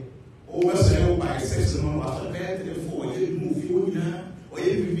runaway, over several by 6 months after that, 4 years, move you, or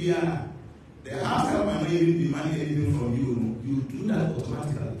you the house help might not even demand anything from you. You do that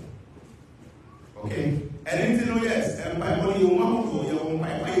automatically. Okay? And then, yes, and by money, you want to go,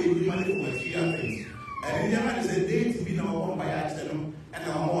 by you money for material things. And then, there is a date to be now by accident,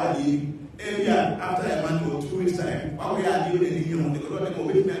 and I'm more every year after a month or 2 weeks' time, while we are doing the union, the government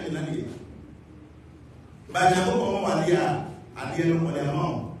will be making money. But I hope one year at the end of the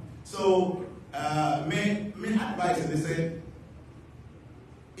month. So, main advice is they say,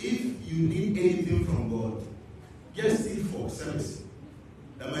 if you need anything from God, just seek for service.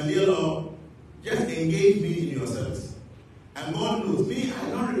 My dear Lord, just engage me in your service. And God knows me, I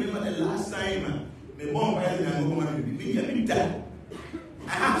don't remember the last time the bomb I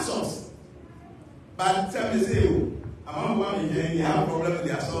have sauce. But tell me, say, I'm one in there, you have a problem with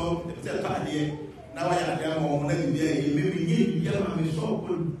their soul, they tell me, now I have them on maybe you get my soul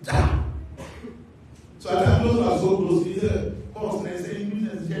put down. So I tell those who are so close, he said, of course, they say,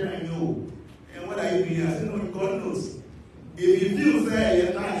 I know. And what are you doing? I said, no, God knows. If you feel say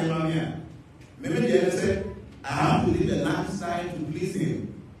you're not a man, maybe they say, I have to leave the lifestyle to please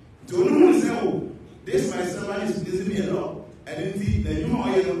him. To know say, oh, this my servant is pleasing me a lot. And then see the new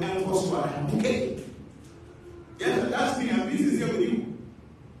oil and I'm okay. Yes, that's me, I'm busy here with you.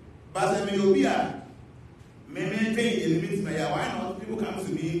 But I mean, you'll be a maintain in the midst of why not people come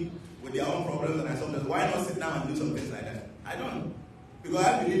to me with their own problems and I told them, why not sit down and do some things like that? I don't. Because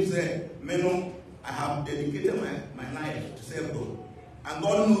I believe that I have dedicated my life to serve God. And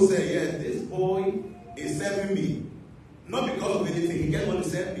God knows that, yes, this boy is serving me. Not because of anything, he just wants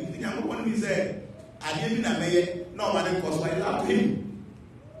to serve me. The young one he said, I didn't mean no matter because it's up to him.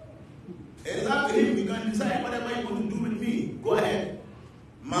 It's up to him. You can decide whatever you want to do with me. Go ahead.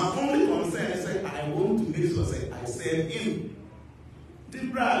 My only concern is that I want to make sure that I serve him. This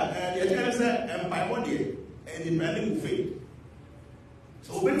brother, the attorney said, and my body, and depending on faith.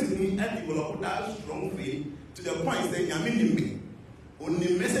 So basically, I develop that strong faith to the point that I'm in me.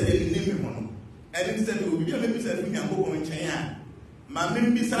 Only message in the name and instead of being a message in a China. My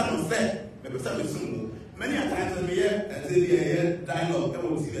member said, many a times I'm here and say, yeah, dialogue that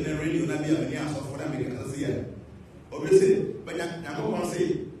was even a radio, and I'm here for them because here. Obviously, but I'm going to say,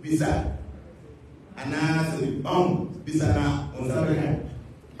 Bisa. And I say, Bisa now on Saturday.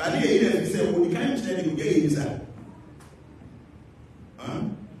 But here, he said, well, we can't tell you, get Bisa.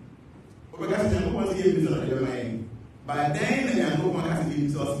 Because I'm going to say, Bisa. By then, I'm going to say,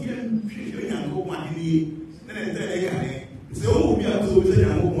 so here, I'm going to say, oh, we are so busy,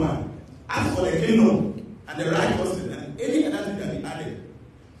 I'm going as for the kingdom and the righteousness and any other thing that be added.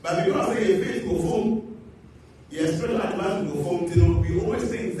 But because the faith go home, your spiritual advance go home, we always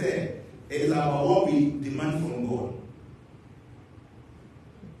think that it is about what we demand from God.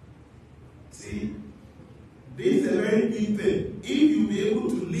 See, this is a very big thing. If you be able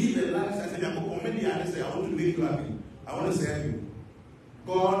to live a life as a comedian and say, I want to make you happy, I want to serve you,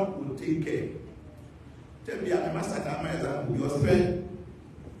 God will take care. Tell me, I must start my example. You spend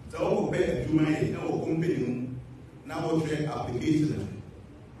so we pay a human company now we'll train application.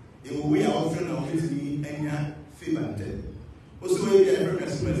 It will be our friend of me and your favor. Also, we have every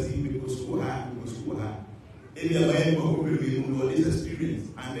mercy because who have. If you are able this experience,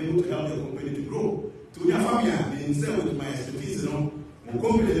 I'm able to help your company to grow. To your family, instead with my expertise, the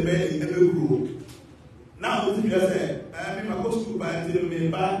company is very in every group. Now, what you say, I'm a cost to buy the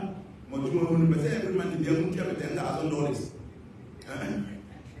member, every month, they will get $10,000.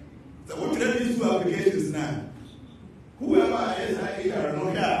 So what you these two applications now? Whoever is I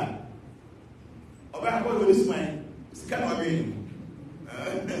don't care. About what this mind, it's kind of being.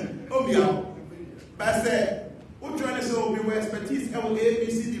 Oh, yeah. But say, what trying to say, we were expertise, L, A,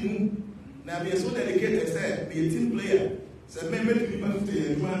 B, C, D, move. Now, we are so dedicated, say, be a team player. So, maybe to be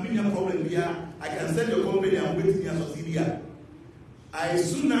a problem here. I can send your company and wait me as a CDR.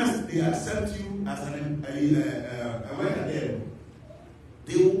 As soon as they accept you as a worker there,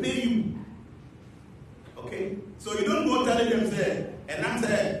 they will pay you. Okay? So you don't go telling them, say, and I'm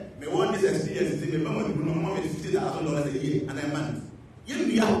saying, me want this experience, they remember $50,000 a year and a month.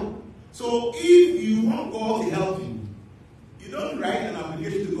 So if you want God to help you, you don't write an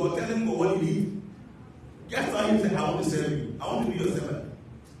application to God, tell him what you need. Just tell him, say, I want to serve you. I want to be your servant.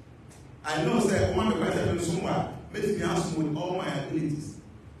 I know, say, I want to be servant somewhere, make me ask with all my abilities.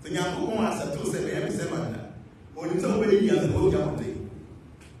 So you have to go and say, to say, every servant. Or in some way, he has a whole job to do.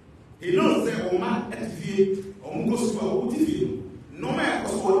 He knows that Oma at the Omuko no matter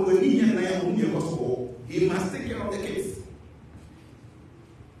what he must take care of the case.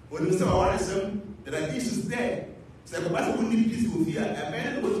 When Mr. Warrison, there are issues there. So the person who needs peace will fear, a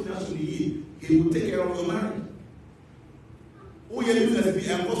man who he will take care of your marriage. Oh, you have to be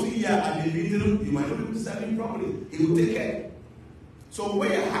a boss here and the middle, you might not be serving properly. He will take care. So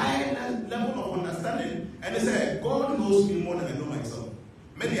we're a high level of understanding. And they say, God knows me more than I know myself.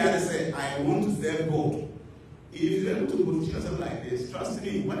 Many others say, I want to serve God. If you're able to position yourself like this, trust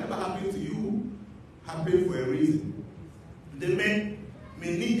me, whatever happens to you, happened for a reason. They may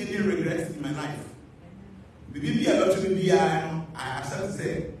need any regrets in my life. Maybe a lot to me, I accept to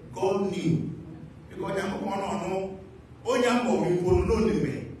say, God knew. Because I'm going on,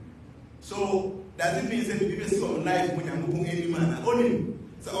 so does it mean that people see of life when I'm going any man? Only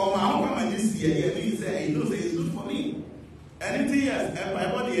so my uncle and this year, he say, he knows it's good for me. Anything else, and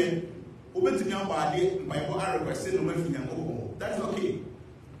my body, open to your body, my body requesting away from your home. That's okay.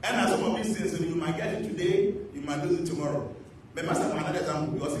 And as some of these things, you might get it today, you might lose it tomorrow. But must have another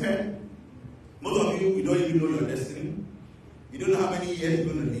example because here, most of you don't even know your destiny. You don't know how many years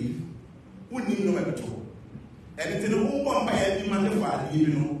you're going to live. Who need no at all? And it's in the whole by every man father, you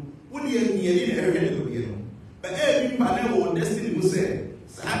know. Who need nearly every year? But every man or destiny will say,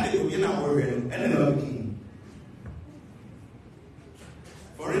 Saturday will be our and another king.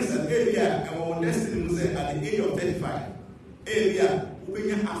 For instance, area our destiny will say at the age of 35, area when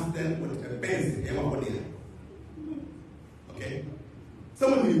you ask them what a Benz everybody. Okay?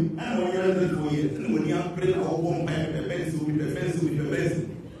 Some of you, I know you're 34 years, and when you're praying a whole time with a Benz, with a Benz, with a Benz.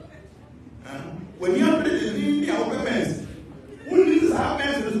 When you're praying the open Benz, who needs our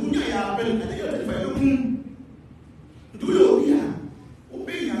Benz, who you are praying at the age of 35? Do you hear?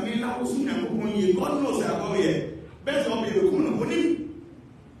 Obey your men, I was soon upon you. God knows I go here. Benz will be the common of him.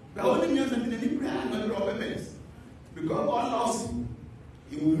 The only means that in any prayer, not the Benz. Because God loves you.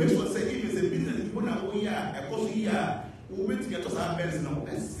 He will make sure say if it's a business, people now go here, a course here, we will get us our Benz now.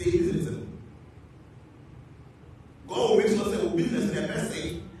 Let's say this. God will make sure say business in the best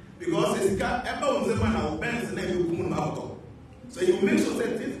say. Because it's got everyone say man our Benz and then you come out. So he will make sure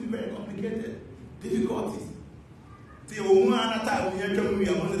that things will be very complicated, difficulties. See, one time we are coming, we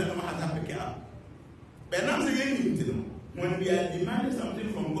are going to have to pick up. But now saying when we are demanding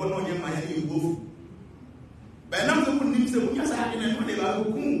something from God, not your mind, you go. But now the woman needs to put us out in a money about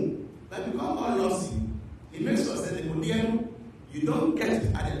whom. But because God loves you, He makes us that you don't get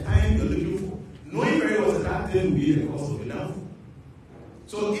it at the time you're looking for. Knowing very well that thing will be the cause of your life.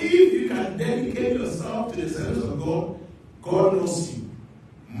 So if you can dedicate yourself to the service of God, God knows you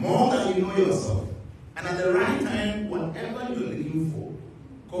more than you know yourself. And at the right time, whatever you're looking for,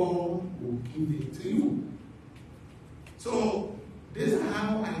 God will give it to you. So this is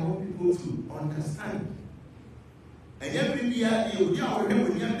how I want people to understand. And every year,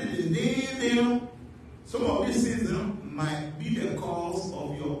 some of these things might be the cause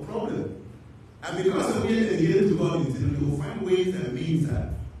of your problem. And because of it, here to God, you will find ways and means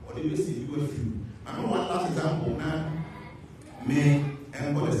that whatever you see, you go through. I know one last example now. Me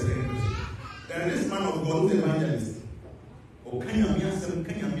and God is saying, there is this man of God who's an evangelist. Oh, can you be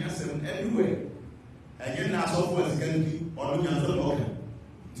everywhere? Again, now software is going to be on your own.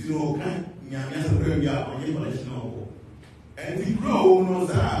 Do you know, can you be on your collection? And he grow knows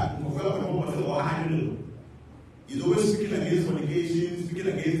that he's always speaking against fornication, speaking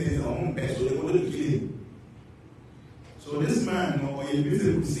against his own best, so they wanted to kill him. So this man, or a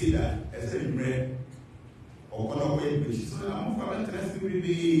visitor could see that as a bread or color way, which is I'm from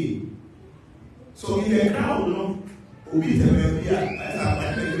the so in the crowd, no, we tell them, yeah, so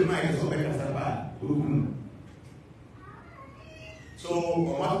I told you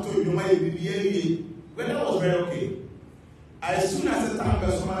might be when that was very okay. As soon as the time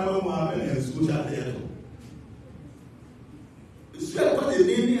was my and school at the end. It's just what the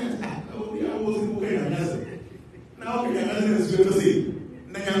name is. I was okay and answer. Now we can answer to say.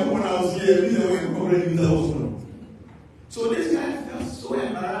 Now when I was here, we were covering the house. So this guy felt so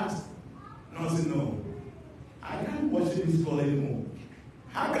embarrassed. No, I said, no. I can't watch this call anymore.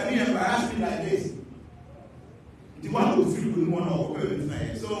 How can you embarrass me like this? Do you want to feel good one or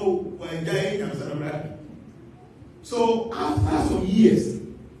whatever? So we're dying and celebrating. So after some years,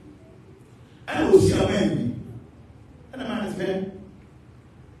 I was your man. And the man is there.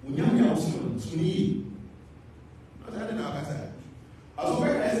 When you are to me, I said, I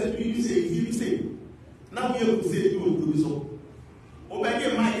said, you say, now we have to say, you will do so. Oh, by the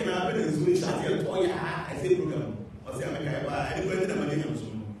mic and I will switch at your toy. I say, program. I say, I didn't the money.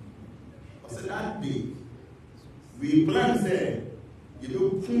 I said, that day, we planned there. You know,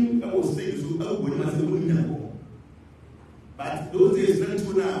 I was saying, so I would but those days, not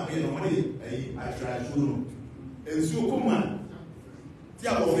too now, money, I try to know. And so, come on.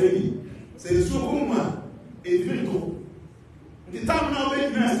 Tiago Femi. Say, so come on. It's very good. The time now,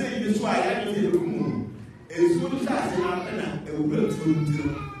 when I say this, why I don't get the room. And so, the class in our penna, and we will to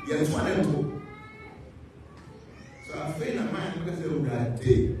yes, one and two. So, afraid of mine because they will die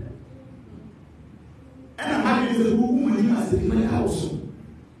day. And I'm having the woman has in my house.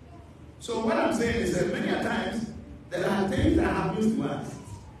 So what I'm saying is that many times there are things that happen to us.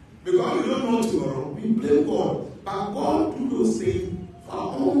 Because we don't know tomorrow, we blame God. But God do those things for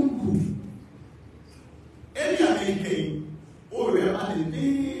our own good. Any American, or wherever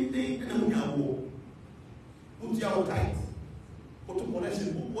they and a war. Put your tight. Put to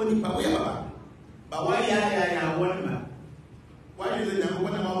connection, put one power. But why, yeah, one man. Why is it that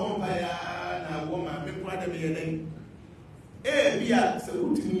one of our own fire and a woman, make quite a million? Eh, we are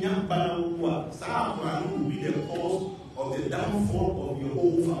saluting young Banawua, Sam will be the cause of the downfall of your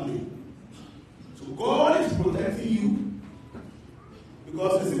whole family. So God is protecting you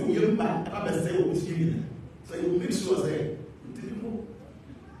because it's a young man, so you make sure that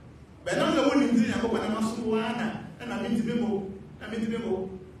but now the one in the Amasuana and I mean to be more.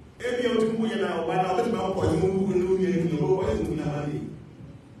 Every other now, but now let's not put you.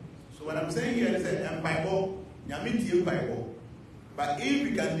 So what I'm saying here is that Bible, Yamiti Bible. But if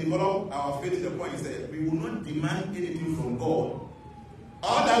we can develop our faith to the point that we will not demand anything from God,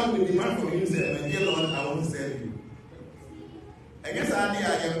 all that we demand from Him is that, my dear Lord, I want to serve you. I guess I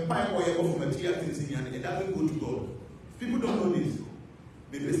am Bible from material things and it doesn't go to God. People don't know this.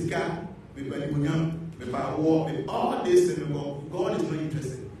 The Pesca, the Balimuniam, the Power, all this, God is not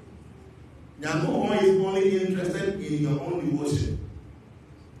interested. Yahweh is only interested in your own devotion.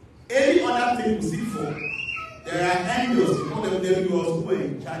 Any other thing you seek for, there are angels, one of them who are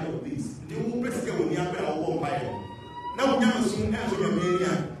in charge of this. They will basically when you have a war fire. Now we have soon answer your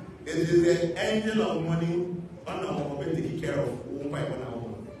mania. It is the angel of money on our taking care of one fire on our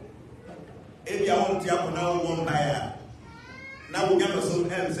own. If you want to have now one fire, now we have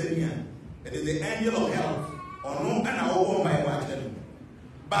some answer here. It is the angel of health or no and our one fire actually.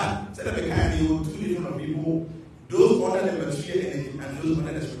 But instead of a kind of two different people, those under the material energy and those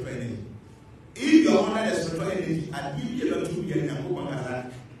under the spiritual energy. If you are under the spiritual energy, I give you the 2 years and go on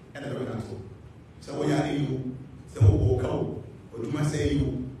and the cancel. So what are you? So walk out, or do I say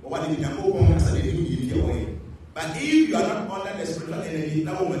you? Or what did you go on as a little away? But if you are not under the spiritual energy,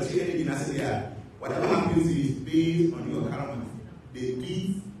 now material energy in Assyria, whatever happens is based on your karma, the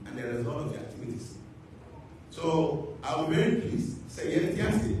deeds and the result of your activities. So I will be very pleased. Say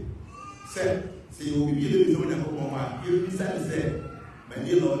yes, say you will be able to know you say, my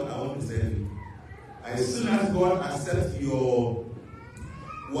dear Lord, I want to serve you. As soon as God accepts your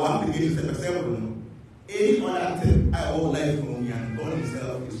application, any other thing I would like from you, and God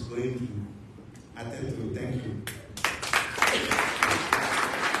Himself is going to attend to you. Thank you.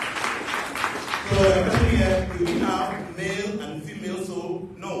 So here we have male and female, so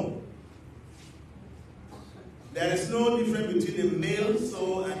no. There is no difference between the male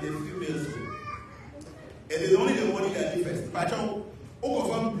soul and the female soul. It is only the body that differs. But from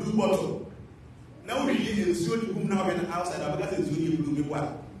blue bottle. Now we live in the room now and outside because it's really blue.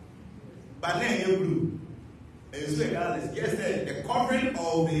 But then you're blue. And so yes, the covering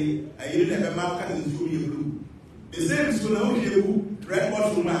of the market is really blue. The same is now you red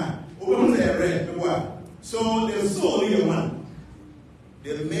bottle man. Over there red. So the soul is one.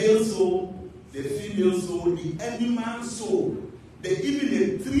 The male soul, the female soul, the animal soul, even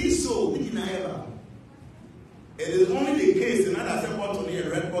the three souls in Iowa. It is only the case in another bottle, a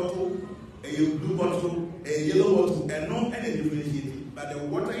red bottle, a blue bottle, a yellow bottle, and not any differentiating. But the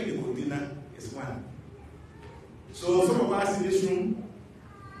water in the container is one. So some of us in this room,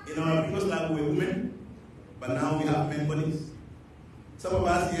 in our previous life we were women, but now we have men bodies. Some of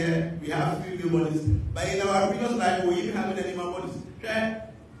us here, we have female bodies, but in our previous life we even have animal bodies. Okay?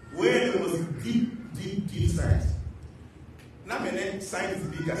 Where there was deep science. Now many science is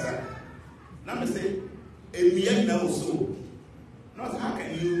big as that. Now me say, a mere now so. Not how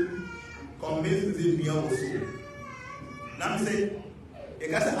can you convince the mere also. Now me say, a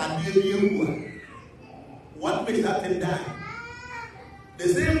gas a what makes that thing die? The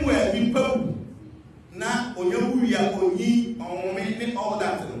same way people now on your we are on ye on making all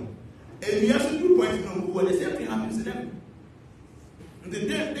that. And we have to do point no the same thing happens to them.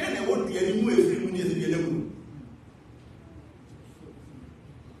 Then they won't be any more free when you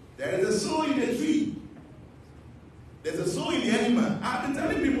there is a soul in the tree. There's a soul in the animal. I've been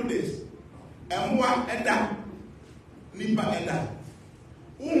telling people this. And what and that. Nipa and that.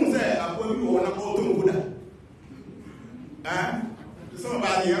 Who say I'm going to want to go to Buddha?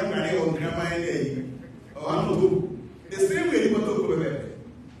 Somebody young man or grandma the same way you go to Buddha.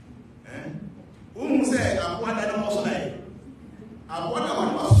 Who say I'm going to also die? I want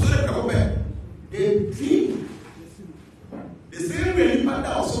they dream. The same way you put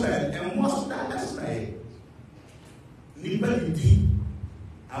also and most that that's right. nipa didi,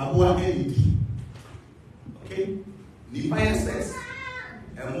 aboa didi. Okay? Nipa sex,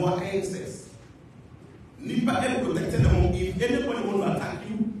 and more sex. Nipa protected them. If anybody wants to attack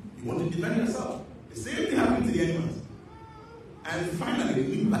you, you want to defend yourself. The same thing happened to the animals. And finally,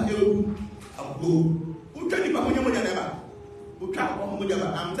 Nipa Abu. Who tried Nipa Mujaba? Who tried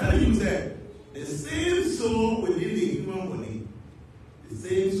Mujaba? I'm telling you, sir, the same soul within the human body, the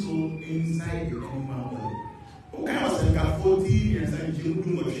same soul inside the human body. Okay, I was like 40 years and you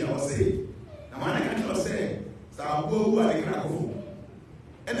do what I was saying. Now, when I can't say, so I'll go who are the crack of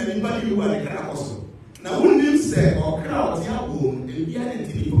and anybody who are the crack also. Now, who names say, or crowd, your home, and be an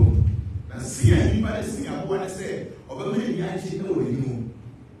intimate. Now, see anybody sing up what I say, or maybe I should know you.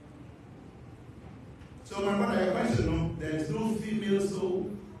 So, my brother, your question, no, there is no female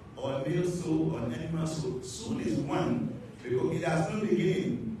soul or male soul or animal soul. Soul is one because it has no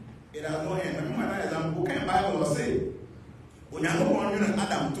beginning, it has no end. Remember that example, can Bible say, when you are born,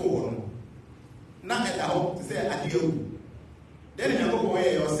 Adam told not at all to say adieu. Then you go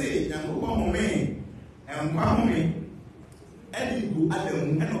away or say, you go home, and come and you go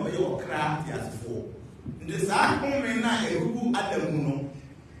Adam and over your craft as before. The Sakum now a who Adam.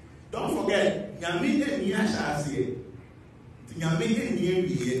 Don't forget, Yamika Niasha say, the Yamika near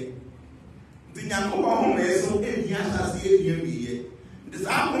the Yanko home is so Niasha say near me. The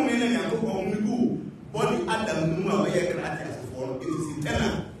Sakum and Yanko home body Adam no away craft as before. It is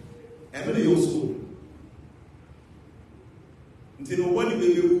eternal. Every also. Until nobody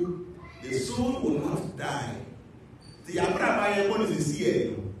will the soul will not die. The Abraham body is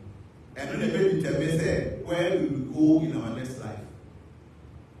here. And then the baby tell me say where we will go in our next life.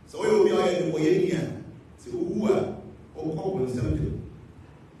 So we will be all in the way here. So who are or call themselves?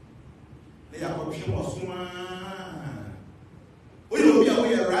 They are option of someone. We will be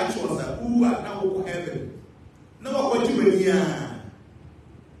away righteous who are now go heaven. No what you will hear.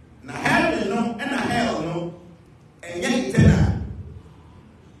 Now heaven no and a hell no. And yet eternal.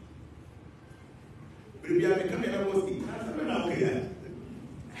 We are becoming a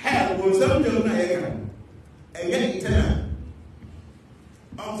hell will some do not and yet eternal.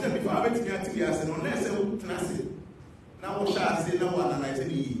 I'm saying before I went to get to the answer, unless I would transit. Now, what shall I say? No one analyzing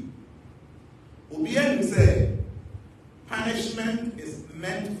ye. Obien said, punishment is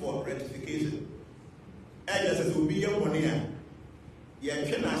meant for gratification. And just as we are 1 year, you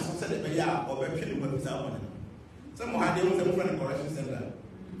can ask something that ya or better without one. Some had them in the correction center.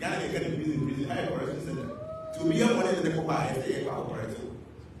 Ghana can be in prison, high correction center. To be a one in the Copa, they are corrected.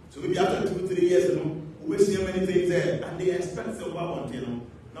 So maybe after 2-3 years, we see many things there, and they expect the one,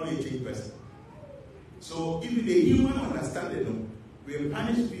 now you change person. So if the human understanding, we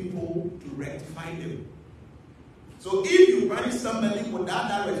punish people to rectify them. So if you punish somebody without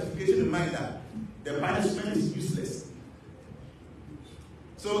that rectification in mind, that the punishment is useless.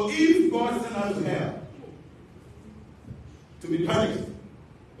 So if God sent us to hell to be punished,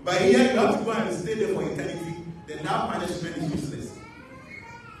 but here you have to go and stay there for eternity, then that punishment is useless.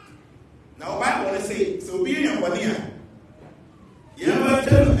 Now, Bible says, so being a one year, you never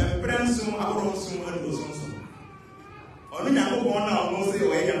tell and brand some our some and those some. Only now go on now, no say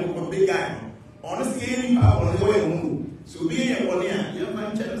where you go big guy. Honestly, any power on the way home. So being a 1 year, you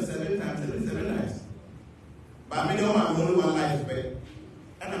never tell 7 times, 7 nights. But I mean, I'm only one life,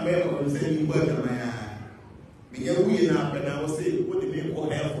 and I'm able to say you work on my eye. Me, we now, and I will say, what do you mean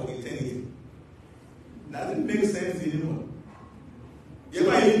for hell for eternity? Doesn't make sense anymore. You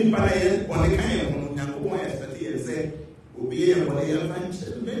might even buy it on the kind of Yanko expert and say, will be a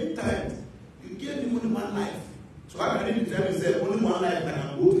many times. You give me only one life. So I can even tell you, say, only one life and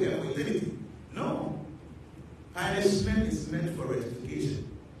I'll go to hell for eternity. No. Punishment is meant for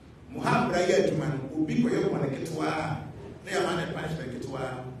rectification. Muhammad to man will be for your one Ketua. They are man punishment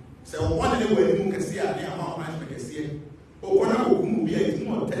Ketua. So one day when you can see a near amount punishment can see. Or one will be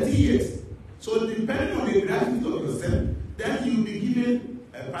more 30 years. So depending on the gravity of yourself, then you will be given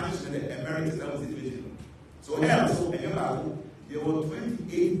a punishment, a merited situation. So hell, so there were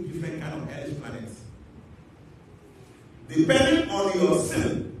 28 different kind of hellish planets. Depending on your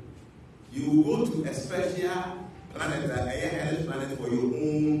sin, you will go to a special planet, a hellish planet for your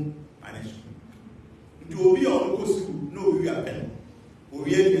own punishment. You will be on the coast to know who you are pen.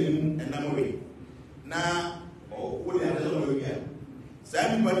 We are in another way. Now, what the other way again? So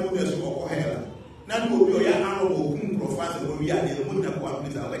everybody who does walk hell. Now you will be your animal whom professor will be at the moon of 1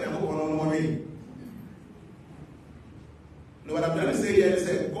 meter. Like I'm going on way. No, what I'm trying to say here is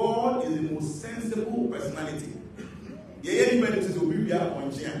that God is the most sensible personality. Yeah, anybody to be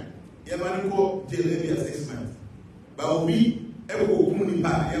on chair. You have to go jail every 6 months. But we ever go to the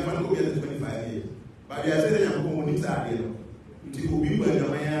park, you have to go get 25 years. But they are saying that I'm going to say, you will be when the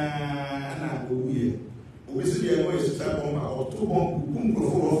man and go here. Obviously, they are going to start or 2 bomb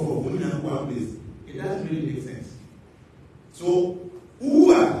for one place. It doesn't really make sense. So,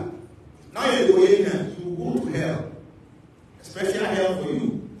 who are now you're going you go to hell, special hell for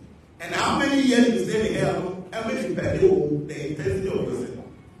you. And how many years you stay in hell? How many people the intensity of your sin?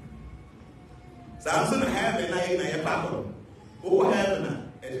 So I'm going to have a night in a pattern. Oh,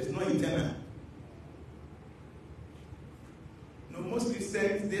 heaven, it is not eternal. No, most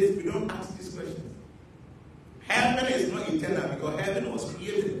Christians, we don't ask these questions. Heaven is not eternal because heaven was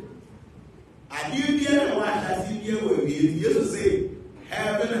created. And you hear what I see here will be Jesus say,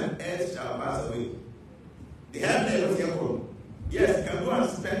 heaven and earth shall pass away. The heaven is not here. Yes, you can go and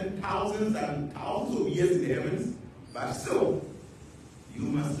spend thousands and thousands of years in the heavens, but still, you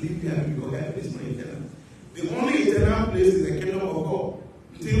must leave heaven because heaven is not eternal. The only eternal place is the kingdom of God.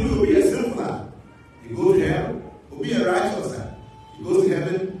 Until you will be a sinful, you go to hell, or be a righteous, you go to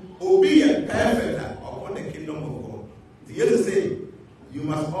heaven, or be a perfect upon the kingdom of God. Jesus said, you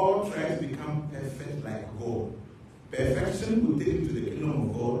must all try to become perfect like God. Perfection will take you to the kingdom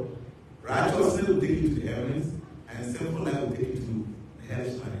of God. Righteousness will take you to the heavens. And sinful life will take you to the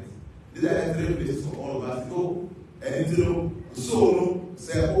hellish planet. These are the 3 places for all of us to go. And so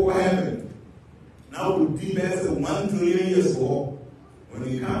say over heaven. Now would be better 1 trillion years ago. When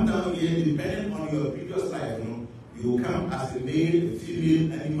you come down here, depending on your previous life, you will come as a male, a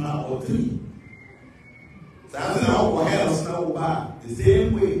female, animal, or 3. So as now for hell now the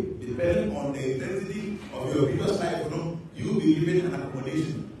same way, depending on the intensity of your previous life, you will be given an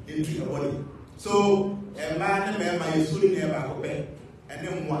accommodation into your body. So a man and man is shooting never and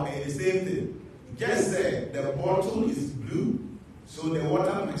then the same thing. Just say the bottle is blue, so the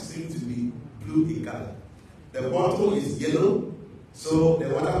water might seem to be blue in color. The bottle is yellow, so the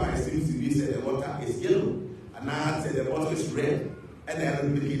water might seem to be the water is yellow. And now I say the bottle is red, and then I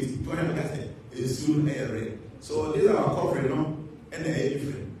replicate it. It's soon red. So these are our covering, and they are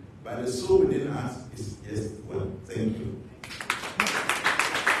different. But the soul within us is just one. Thank you.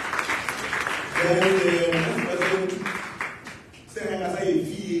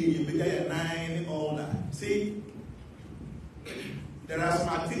 See, there are some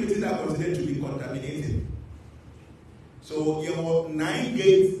activities that are considered to be contaminated. So you have 9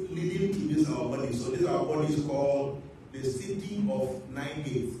 gates leading to this our body. So this our body is called the city of 9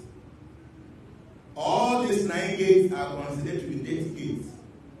 gates. All these 9 gates are considered to be dirty gates.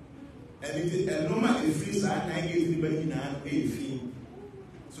 And it is a normal free side 9 gates anybody can pay fee.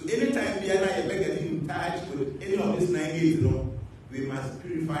 So anytime we are not getting in touch with any of these 9 gates, we must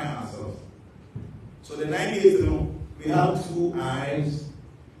purify ourselves. So the 9 gates, we have 2 eyes,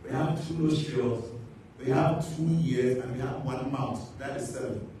 we have 2 nostrils, we have 2 ears, and we have 1 mouth. That is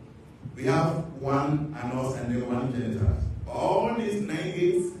 7. We have 1 anus and then 1 genitals. All these 9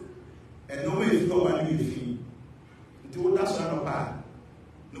 gates, and no one is going to be free. Until that's one of our.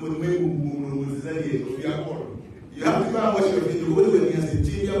 No one will say, you have to go and wash your feet. You go to the answer,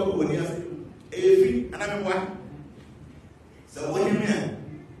 change your body, every, and I mean what? So what do you mean?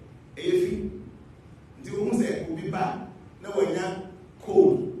 Every, the woman said, will be bad. No, when you're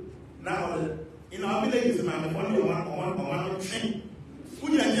cold. Now, in our villages, man, only one train. Who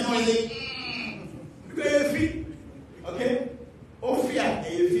you know, because every, okay? Oh, fear,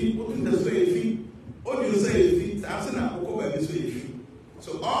 every, open the way, every, oh, you say, every, I'm saying, I'll go by this way,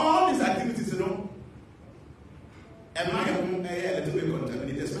 so all these activities, and I am a little bit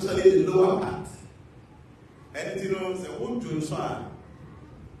contaminated, especially the lower part. And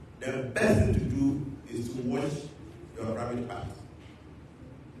the best thing to do is to wash your private part.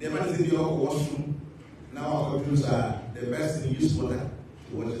 The man is in your washroom. Now our Jews are the best thing, use water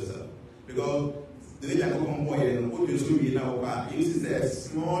to wash yourself. Because the way that come boy and what you do now, you see that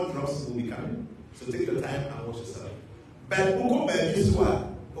small drops will be coming. So take your time and wash yourself. But this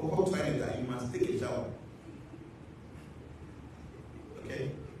one, you must take a shower. Okay?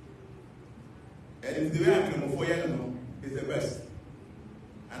 And it's the way I can move for you, is the best.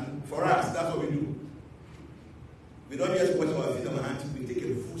 And for us, that's what we do. We don't just wash our feet and hands, we take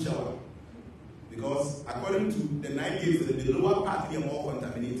a full shower. Because according to the 9 gates, the lower part are more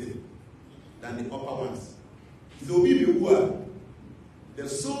contaminated than the upper ones. So we be poor. The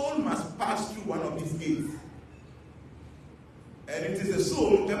soul must pass through one of these gates. And it is the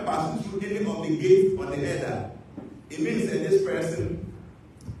soul that passes through any of the gates on the header. It means that this person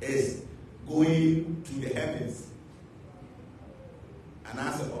is going to the heavens. And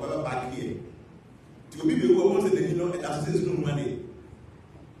answer over back here. To be able to want to that says no money.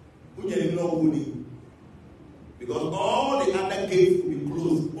 Who can know who? Because all the other gates will be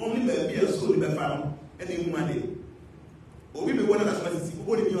closed. Only the beer soul in the farm any money. Obi be one as much as you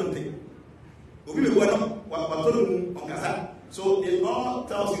only on thing. Obi be one on Kasa. So it all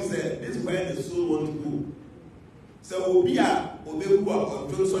tells you that this is where the soul wants to go. So Obi who are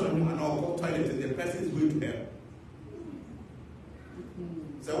Johnson and our toilet and the person is going to hell.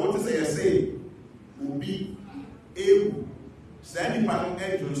 So what to say? I say Obi able standing back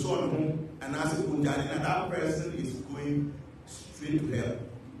and Johnson and as a and that person is going straight to hell.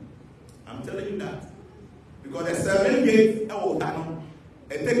 I'm telling you that. Because the 7 gates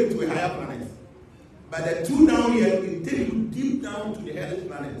take you to a higher planet. But the 2 down here will take you deep down to the hellish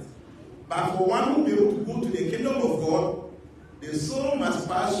planet. But for one who be able to go to the kingdom of God, the soul must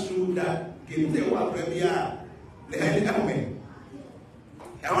pass through that gate. They will prepare the hellish element.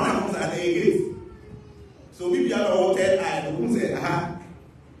 I want to at the gate. So we be all tell I don't say, aha,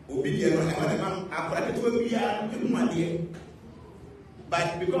 obedient. I want to be a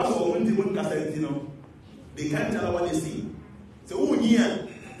but because of one thing, they can't tell what they see. So when you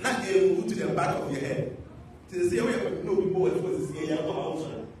not able to the back of your head, to say where no people was here,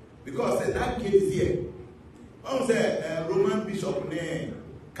 because that gate is here. I say Roman bishop name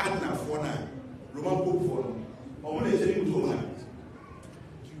Cardinal Fona, Roman Pope Fona, or one is saying Roman.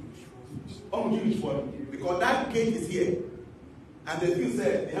 Jewish one, because that gate is here, and the thing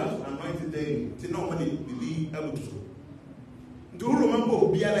said they have to anoint them to nobody believe able to. Do Roman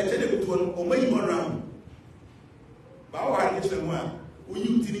Pope be a legend to one or maybe around? But our Christian one, when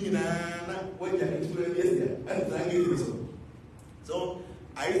you think in when you are yesterday, and I gave you so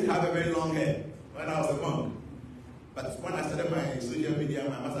I used to have a very long hair when I was a monk. But when I started my social media,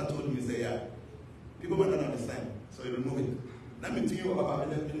 my master told me, say, yeah, people might not understand, so you remove it. Let me tell you about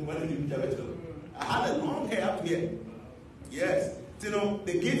it. I had a long hair up here. Yes. So, you know,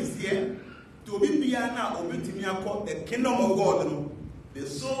 the gate is here. To be Biana or Bitimia, the kingdom of God, you know, the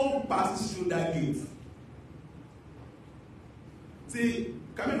soul passes through that gate. See,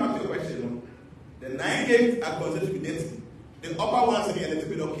 coming back to your question, you know, the 9 gates are considered to be dirty. The upper ones are a little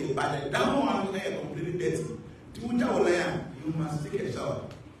bit okay, but the down ones are completely dirty. You must take a shower.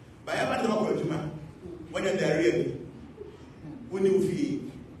 By every time when you're there, when you feel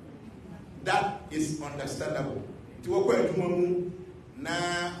that is understandable. To work with na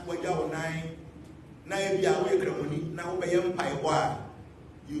waja nine na ebia we kremoni na wo beyam pai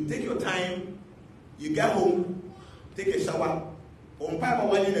you take your time, you get home, take a shower on pai ba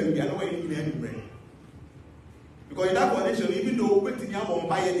wani na bia na wani ni anywhere, because in that condition, even though waiting ya on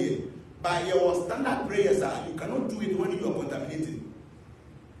pai there, by your standard prayers you cannot do it when you are contaminated.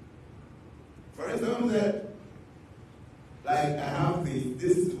 For example, like I have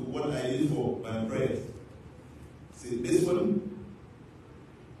this is what I use for my prayers. See this one.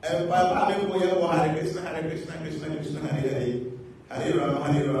 Hare Krishna, Hare Krishna, Krishna Krishna, Hare Hare, Hare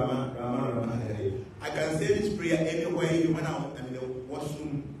Rama, Hare Rama, Rama Rama, Hare Hare. I can say this prayer anywhere, even when I'm in the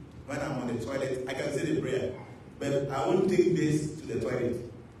washroom, when I'm on the toilet. I can say the prayer, but I won't take this to the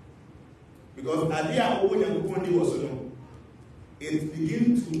toilet because it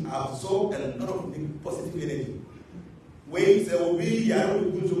begins to absorb a lot of positive energy. When there will be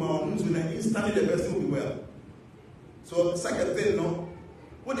instantly the person will be well. So the second thing, no.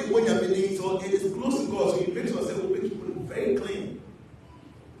 What the way you're meaning, so it is close to God, so you make yourself very clean.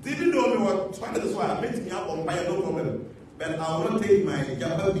 Didn't know me what trying to why I made me up on fire, no problem. But I will not take my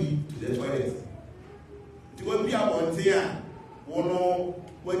Japabi to the toilet. To what be up on there, one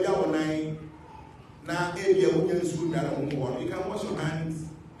when you are nine, now maybe a woman swoon that on one. You can wash your hands,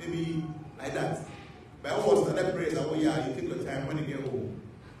 maybe like that. But I was another praise, oh yeah, you take your time when you get home,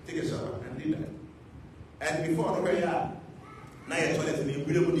 take a shower and do that. And before the prayer, now you're toilet and you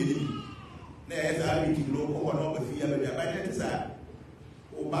really would need. Now, as I read, you know, one of the fear, but I can't say,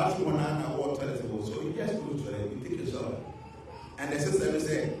 oh, bathroom and water toilet. So you just go to it, you take a shower. And the sister will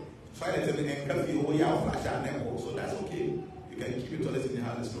say, try to tell me and coffee, oh, yeah, flash out and so that's okay. You can keep your toilet in the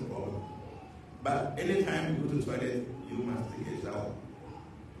house, no problem. But anytime you go to the toilet, you must take a shower.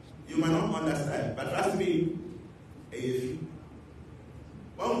 You might not understand, but trust me, if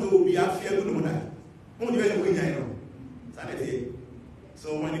one will be a fear good woman. So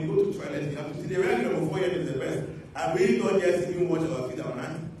when you go to toilet, you have to see the regular before you is the best. And we don't just even wash our feet our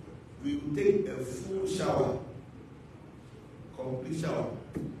hands. We will take a full shower. Complete shower.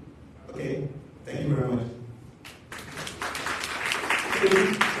 Okay? Thank you very much.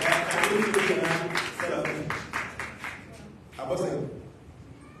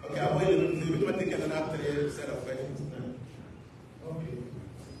 Okay, I'm waiting. We're going to take another set of questions. Okay.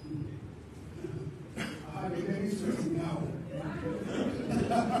 I'm very stressed now.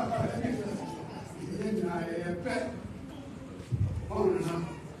 Then I pet on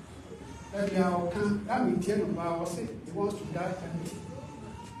That they are can that we tell about say he wants to die empty.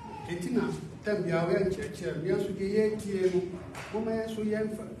 Etina tell me away and church we also get here woman so young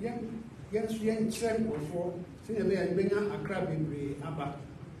so young chen for say we are being a crab in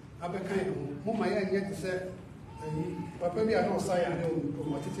aba kind mama yet say papa bi no say and no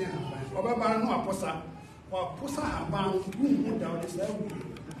what it happen obaba no aposa or posa haban who down is that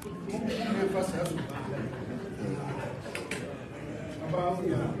we first have about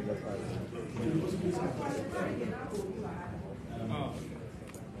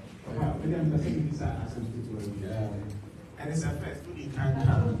and it's a first to the can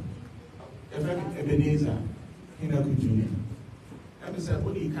Ebenezer in a good junior. And it's a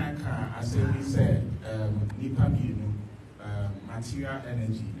body can I say we said Nipa material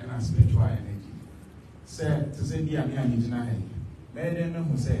energy and spiritual energy. Said to say the Amianina, men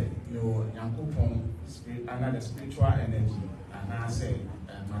who said no Yankupon another spiritual energy and I say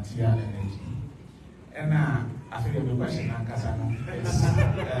material energy. And I feel the question is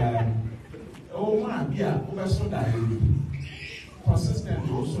oh my dear, over so that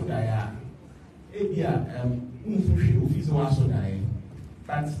consistent also that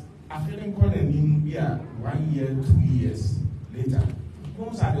but I feel called a new year 1 year, 2 years later.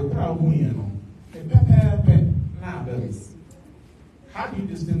 Those are the problem, you know. How do you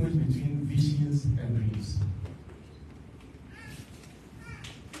distinguish between visions and dreams?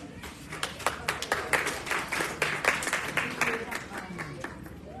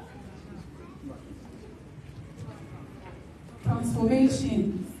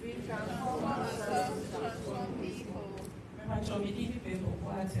 Transformation.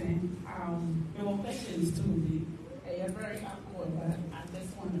 There were questions too. They are very awkward, but I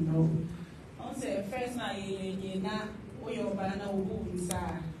just want to know. I say first now you na oyo bana ubu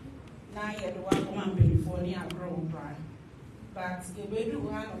bisa na ye do wa come before ni agro cry. But the way do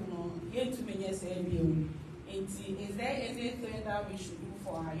have no yet to me say is there anything that we should do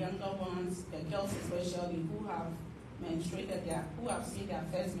for our younger ones, the girls especially who have menstruated who have seen their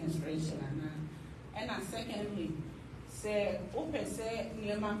first menstruation and secondly say open say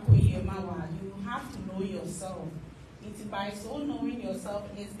you have to know yourself. It's by so knowing yourself,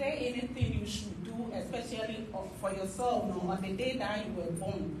 is there anything you should do, especially for yourself, on the day that you were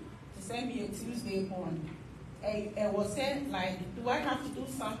born? To say me a Tuesday born. I was saying, like, do I have to do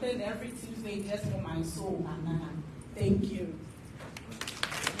something every Tuesday just for my soul? Thank you.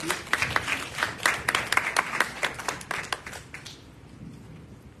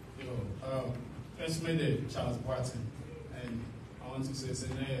 First made Charles Barton, and I want to say,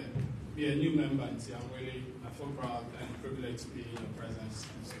 be a new member, and I feel proud and privileged to be in your presence.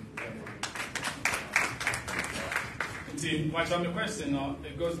 And watch on the question,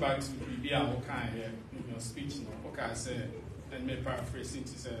 it goes back to be what kind in your speech, okay, I said, and me paraphrasing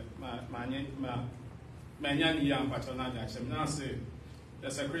to say, my young patronage, now say,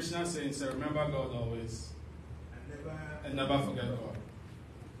 there's a Christian saying, say, remember God always, and never forget God.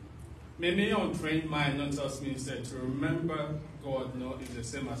 Maybe your trained mind not tells me say to remember God is the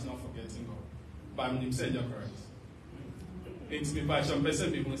same as not forgetting God. But I'm saying you're correct. It's me by some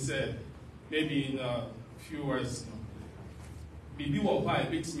person people say maybe in a few words. Bibi what I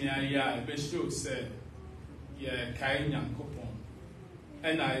bit me I be sure say yeah kind young coupon.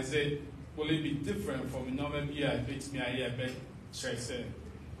 And I say will it be different from normal be I bit me I bet say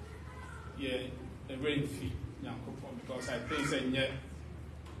yeah the rain fee young coupon because I think saying yeah.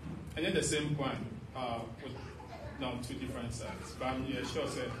 And at the same point, with now 2 different sides. But I'm sure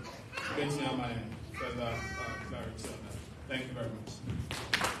that based on my further clarity on that. Thank you very much.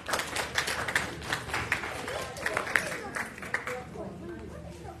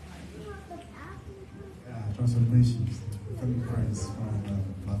 Transformations, from friends from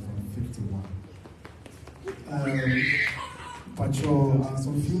platform 51. Patrol,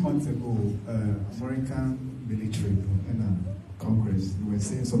 some few months ago, American military in Congress, they were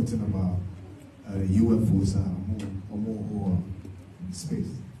saying something about UFOs or more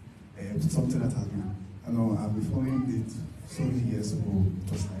space. Something that has been, I know I've been following it so many years ago.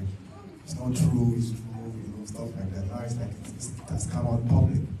 It was like, it's not true, it's true, stuff like that. Now it's like it has come out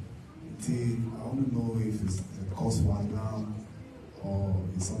public. I want to know if it's a cause for alarm or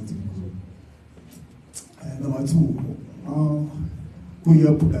it's something good. And number 2, we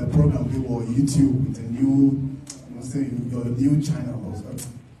have a program on YouTube with a new your new channel or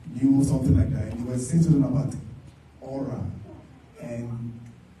new something like that, and you were saying something about aura, and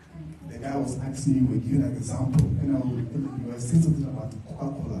the guy was asking you, giving an example, you were saying something about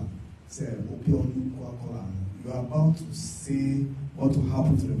Coca-Cola, say opium Coca-Cola. You are about to say what will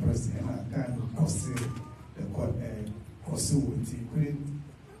happen to the person, and I kind of crossing with you.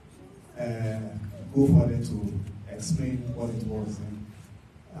 go further to explain what it was. And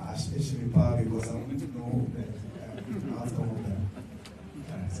especially probably because I want to know the outcome of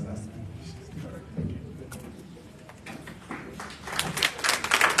that. So that's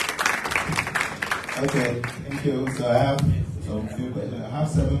Okay, thank you. So I have some few questions. I have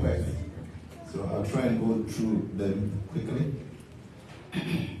 7 questions. So I'll try and go through them quickly.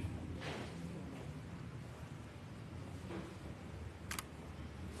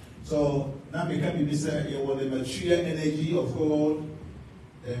 So now because we said you want the material energy of God,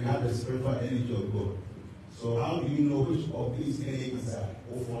 then we have the spiritual energy of God. So how do you know which of these energies are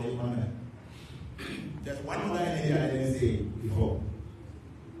all for the man? There's one other energy I didn't say before.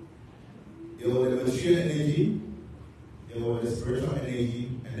 There was the material energy, there was the spiritual energy,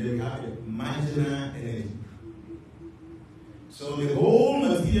 and then we have the marginal energy. So the whole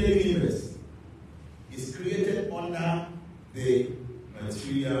material universe is created under the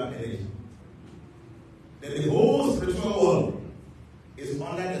material energy. Then the whole spiritual world is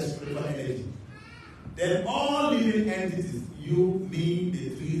under the spiritual energy. Then all living entities, you, me,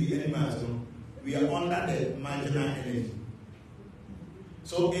 the trees, the animals, we are under the marginal energy.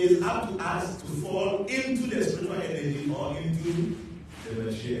 So it is up to us to fall into the spiritual energy or into the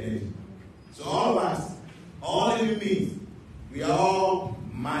material energy. So all of us, all living beings, we are all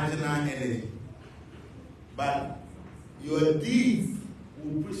marginal energy. But your deeds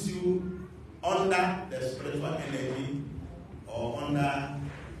will push you under the spiritual energy or under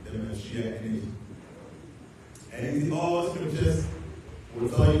the material energy. And in all scriptures will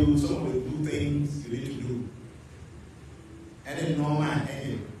tell you some of the good things you need to do. And then normal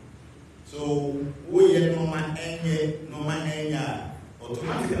energy. So we are normal energy,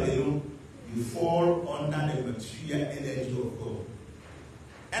 automatically you fall under the material energy of God.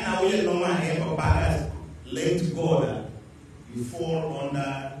 And now we are normal energy, linked to God, you fall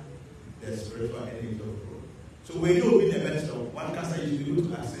under the spiritual energy of God. So when you open the minister, one can say you need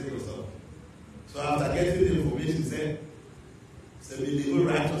to accept yourself. So after getting the information, say we live a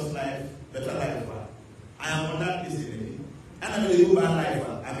righteous life, better life. I am under this energy. And I'm going to go bad life.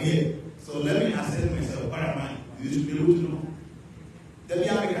 I'm here. So let me assess myself. What am I? You should be able to know. Then we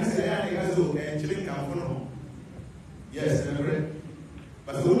have a say, and children come from home. Yes, I'm correct.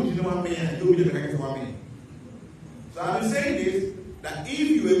 But so what you know what me and you will be the for me. So I've been saying this, that if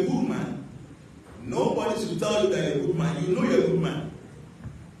you're a good man, nobody should tell you that you're a good man. You know you're a good man.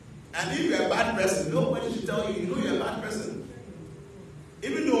 And if you're a bad person, nobody should tell you, you know you're a bad person.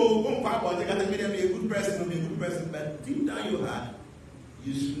 Even though one part about it be a good person, be a good person, but deep down your heart,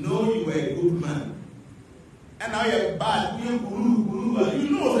 you should know you were a good man. And now you're bad, you know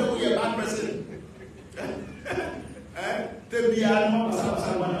that you're a bad person.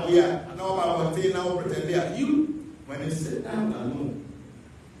 You, when you sit down alone,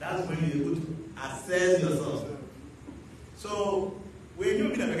 that's when you're able to assess yourself. So, when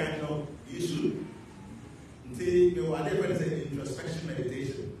you're in a you should. See, whatever is an introspection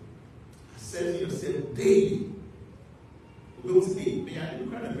meditation, assess yourself daily. We'll see, me, I do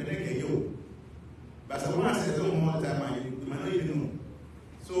kind of benefit you. But someone says, oh, more time, you might not even know.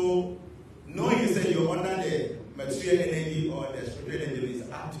 So, knowing you say you're under the material energy or the spiritual energy is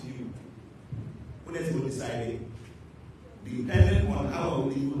up to you. Who does you decide? Depending on how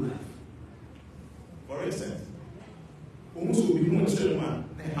we live life. For instance, who will be more children,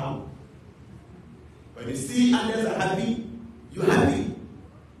 how? When you see others are happy, you're happy.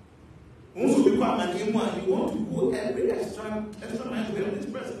 Once you become an M1, you want to go every extra mile to help this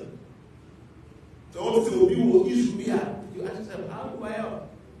person. So what you should be at? You ask yourself, how do I help?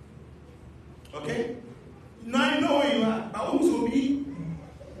 Okay? Now you know where you are. But once you be,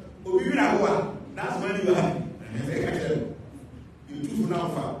 that's when you are happy. You do for now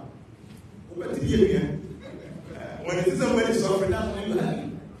far. When it is somebody suffering, that's when you are happy.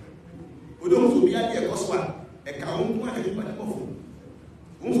 We don't be at the Coswa, a cow, and a phone.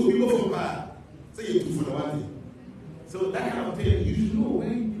 Once we go from bar, say you do for the one day. So that kind of thing, you should know where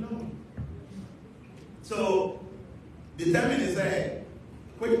you belong. So, determine is that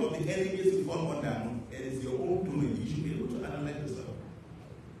which of the enemies you fall under, it is your own doing. You should be able to analyze yourself.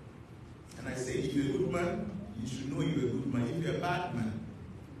 And I say, if you're a good man, you should know you're a good man. If you're a bad man,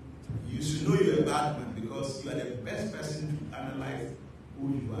 you should know you're a bad man because you are the best person to analyze who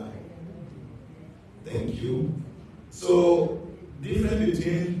you are. Thank you. So, difference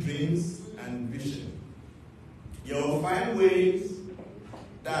between dreams and vision. You will find ways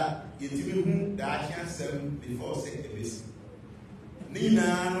that you even that can seven before say a basic.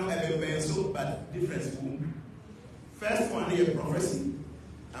 Nina no ever pencil, but difference. First one is prophecy,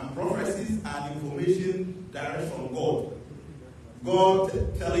 and prophecies are information direct from God. God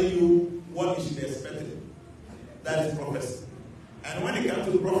telling you what you should expect. That is prophecy. And when it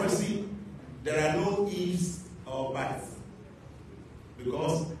comes to prophecy, there are no ifs or buts.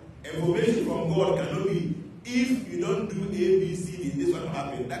 Because information from God cannot be, if you don't do A, B, C, D, this one will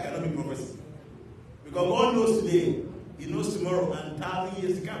happen. That cannot be prophecy. Because God knows today, He knows tomorrow, and 1,000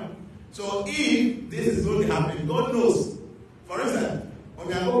 years to come. So if this is going to happen, God knows. For instance, when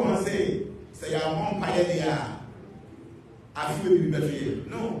we are going to say I'm on fire there, I feel be better.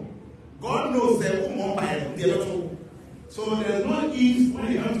 No. God knows that I'm on fire. So there's no ifs when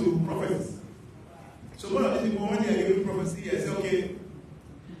it comes to prophecy. So one of the people, when they are giving prophecy, they say, okay,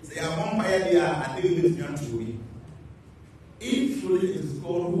 say I'm on fire there, I think it's going to be. If truly it is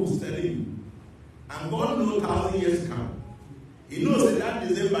God who is telling you, and God knows 1,000 years come, He knows that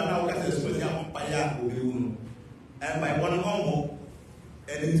December now, because I'm on fire, and by one more,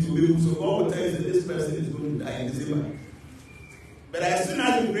 and it will be, so God will tell you that this person is going to die in December. But as soon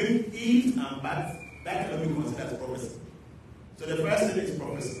as you bring ifs and buts, that cannot be considered as prophecy. So the first thing is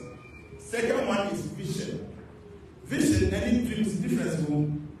prophecy. Second one is vision. Vision, any dream is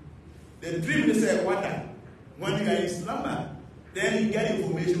different. The dream is a wonder. When you are in slumber, then you get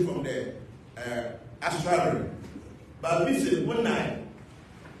information from the astral realm. But vision, one night,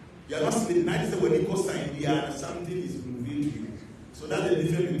 you are not sleeping. Night is when you go sign here, something is revealed to you. So that's the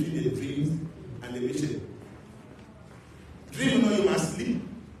difference between the dreams and the vision. Dream, you must sleep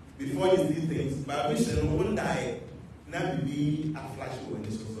before you see things. But vision, one die. Not be a flash when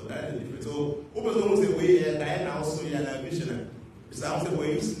this so that is different. So open don't say we Diana also you are a visionary. It's also were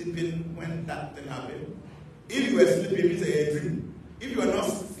you sleeping when that thing happened? If you were sleeping, it's a dream. If you are not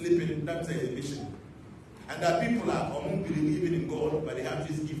sleeping, that's a vision. And there are people that are believing in God, but they have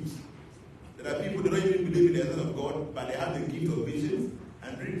these gifts. There are people that don't even believe in the essence of God, but they have the gift of visions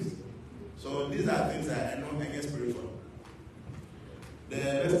and dreams. So these are things that I know I get spiritual. The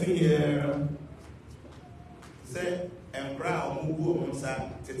next thing here say and proud who go on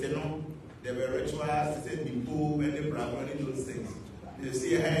side, there were rituals, they said people and the brown and those things. They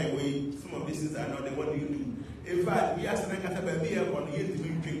say, hey, wait, some of these things are not, what do you do? In fact, we are saying that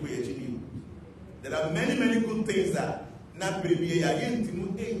there are many, many good things that not be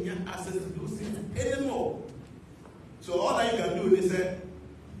access to those things anymore. So all that you can do is say,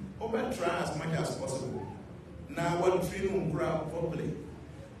 try as much as possible. Now, what training crowd properly.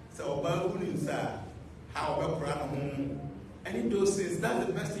 So, about inside. How about and in those days, that's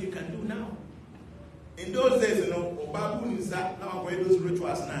the best thing you can do now. In those days, you know, Obabu is that now going those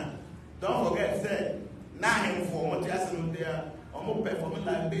rituals now. Don't forget, say, now him for what just there, or more performing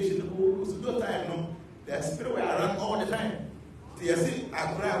libation, so those time, no, the spirit were around all the time. So you see,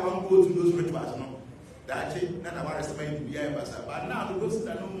 I cry, I won't go to those rituals, no. That none of us may be able to, but now those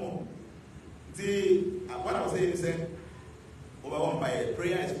are no more. See, what I was saying is, over one by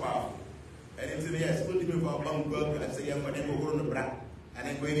prayer is powerful. And it's yes, put him for a bum girl and say, I'm going to go on the bra and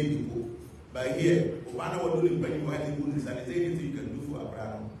I'm going to people. But here, one hour doing when you have the goodness and anything you can do for a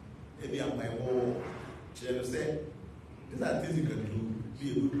brown. Maybe I'm my whole chair say, these are things you can do.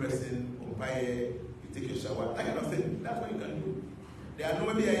 Be a good person, or buy you take a shower. That kind of thing. That's what you can do. There are no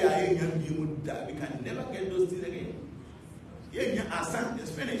way I young people that we can never get those things again. Yeah, our son is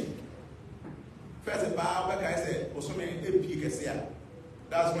finished. First of all, like I said, also many AP can say.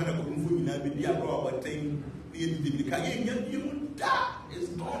 That's when I go food and be a bro about thing. The that is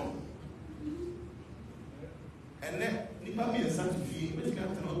gone. And then Nipa me and Santa Fe, which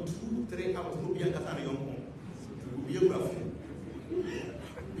can tell 2-3 hours will be a Catania home. Be a graphic.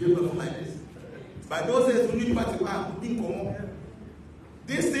 Be a graphic like this. But those days we need to think on.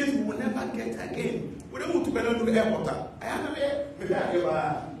 These things will never get again. We don't want to go to the airport. I have a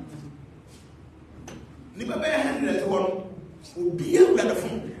Nipa Bear handed one. Will be able to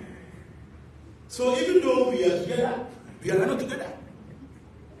phone. So even though we are together, we are not together.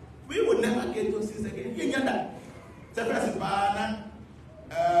 We will never get those things again. You get that? The first partner,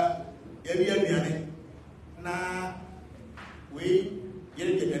 na we get the number.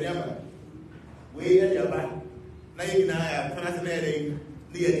 We get your back. Now you can have fascinating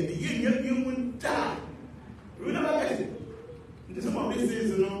the you will die. We never get it. Some of these things,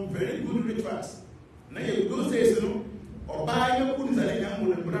 you know, very good rituals. Now you go say, you know. Or buy your food and young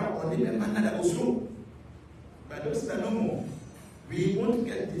woman or the man that was true. But those are no more. We won't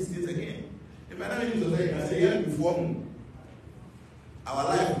get these things again. If I don't use the thing, I say, yeah, before our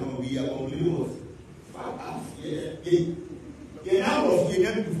life, no, we are going to live. Yeah, now of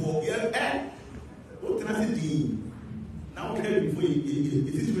year before, yeah, what can I say? Now, before it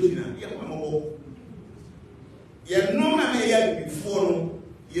is situation, yeah, I'm more. Yeah, no man before,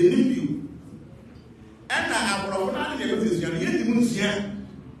 you need you. And I have a position, you Jam.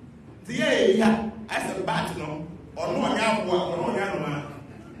 Yeah, as a battle, or no one.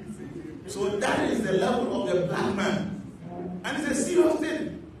 So that is the level of the black man. And it's a serious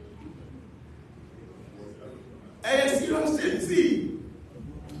thing. A serious thing, see.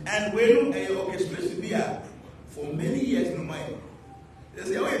 And when a orchestration here for many years no mind. They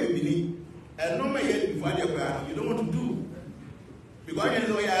say, oh, and no man yet before the ground, you don't want to do. Because you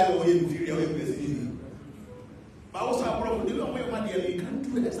know you are inferior person. But also a problem, you don't want to you can't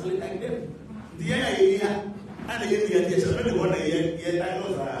do it exactly like them. The idea and the idea, the one I know.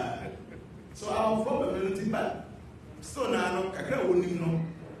 So our problem is bad. So now, I wouldn't know.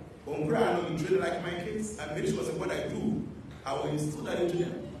 You train like my kids, and make sure what I do, I will instill that into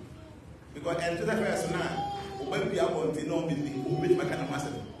them. Because and to that person now, when we are going to know me, who make my kind of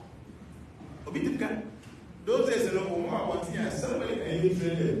master. Those days, you know, more about here, somebody can use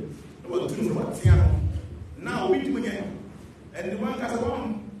them. About two what here. Now we do again. And the one has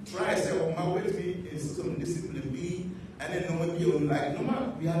one try to say, oh, my way to be is some discipline be, and then no one be on like no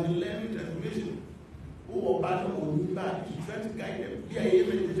matter we have been learning transformation. Oh, bad or bad, you try to guide them. Yeah,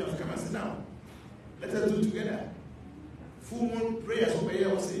 even just come and sit down. Let us do together. Full moon prayers over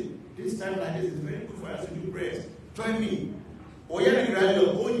here. Say this time like this is very good for us to do prayers. Join me. Or you're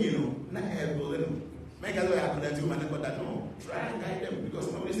going you know, not help. Make us happen that you man got that no. Try and guide them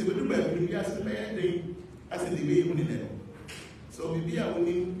because nobody say we do better. We are still better thing as the way you need them. So we be a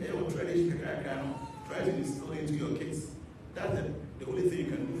winning tradition try to instill into your kids. That's the only thing you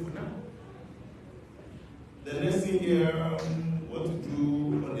can do for now. The next thing here, what to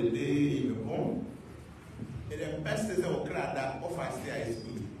do on the day you were born. The best is that fasting is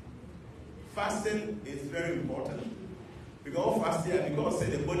good. Fasting is very important. Because fasting, because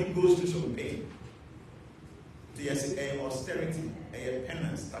the body goes through some pain. There's a austerity, a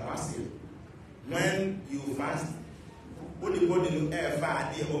penance, tabasio. When you fast, what the body will ever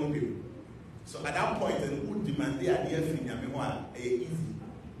fast their own people. So at that point, the would demand the idea of easy.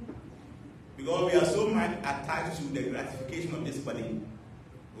 Because we are so much attached to the gratification of this body,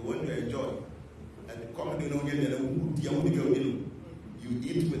 we want to enjoy. And come you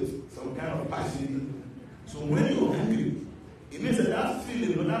eat with some kind of passion. So when you're hungry, it means that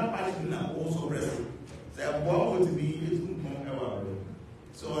feeling or that passion also resting. So what would be it?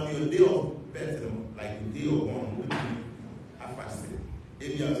 So on your day of birth, like the day of born, I fasted.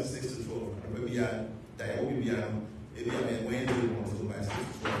 Maybe I was 6 to 12. Maybe I maybe I went to by 6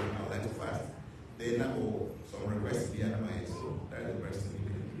 to 12. I would like to fast. Then I go some requests behind my head. So that's the best thing you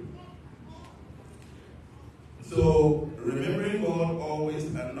can do. So remembering God always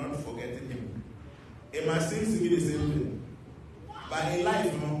and not forgetting Him. It might seem to be the same thing. But in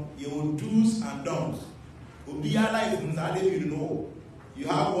life, you will do's and don'ts. Will be a life you know. You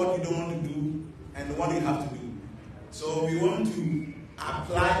have what you don't want to do and what you have to do. So we want to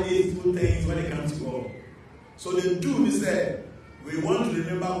apply these two things when it comes to God. So the do is that we want to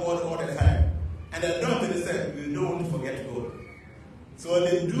remember God all the time. And the don't is that we don't want to forget God. So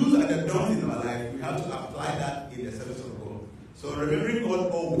the do's and the don'ts in our life, we have to apply that in the service of God. So remembering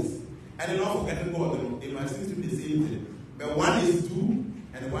God always and not forgetting God, it might seem to be the same thing. But one is do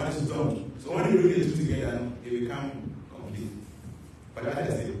and one is don't. So when you bring the two together, it becomes complete. But that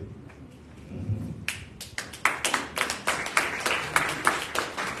is it.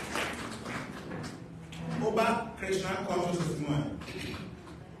 Over Krishna consciousness mind,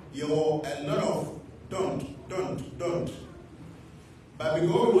 you're a lot of don't. But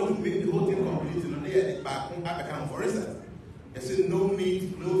because we want to make the whole thing complete, you know, they account for instance. They say no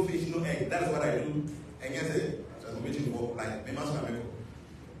meat, no fish, no egg. That is what I do. And you say, transformation for like my master.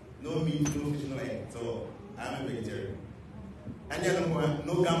 No meat, no fish, no egg. So I'm a vegetarian. And yet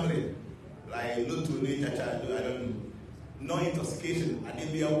no gambling. Like no to nature, I don't do. No intoxication. I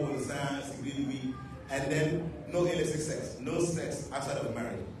didn't be able to science, and then no illicit sex. No sex outside of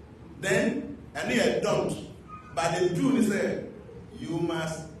marriage. Then, and they don't. But the truth is that you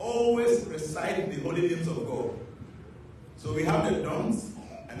must always recite the holy names of God. So we have the don'ts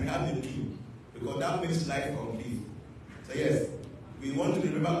and we have the do. Because that makes life complete. So yes, we want to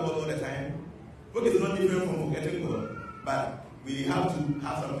remember God all the time. Work is not different from forgetting God. But we have to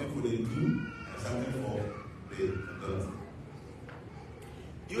have something for the do and something for the don't.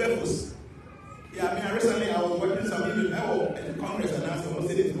 UFOs. Yeah, recently I was working something at the Congress and I was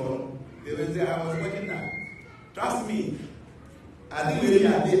sitting tomorrow. They were there, I was working there. Trust me, I think really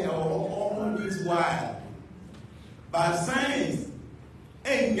they are all this wild. But science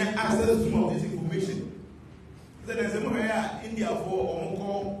ain't got access to some of this information. So there's a moment here India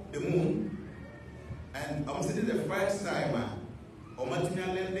for the moon. And I was sitting the first time, I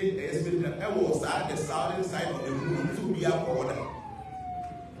was at the southern side of the moon to be a border.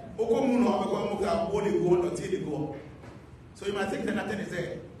 So you might think that nothing is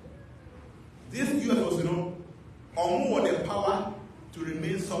there. These UFOs, you know, are more the power to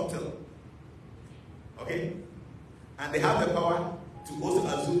remain subtle. Okay? And they have the power to also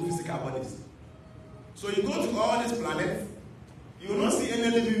assume physical bodies. So you go to all these planets, you will not see any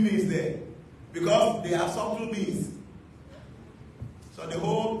living beings there because they are subtle beings. So the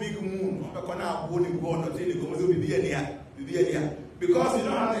whole big moon, because you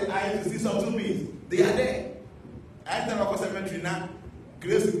don't have the eye to see subtle beings, they are there. I tell our cemetery now,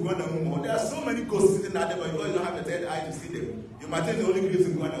 graves in Guantanamo. There are so many ghosts sitting out there, but you don't have a third eye to see them. You might think the only graves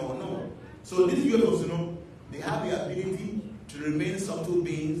in Guantanamo. No. So these UFOs, you know, they have the ability to remain subtle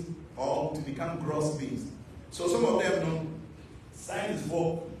beings or to become gross beings. So some of them, you know, science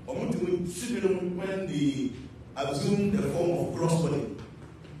for when they assume the form of gross body.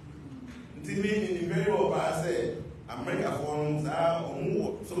 In the very well, I say, America forms are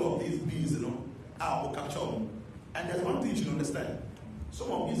some of these beings, you know, are capture them. And there's one thing you should understand.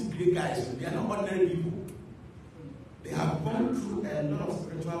 Some of these great guys, they are not ordinary people. They have gone through a lot of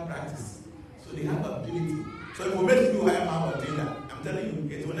spiritual practice. So they have ability. So if we make you hire out of data, I'm telling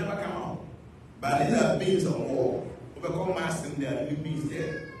you, it will never come out. But these are beings of war. We become mass in there, living beings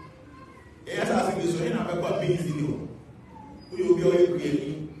there. Yes, I think so. You know, I've beings in you. Who will be always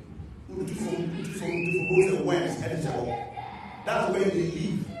creating? Who do for both worms and each other. That's where they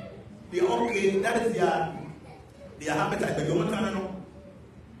live. They all create, that is their habitat, but you want to know.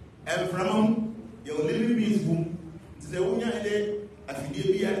 And from them, your living beings boom. The Unya and I think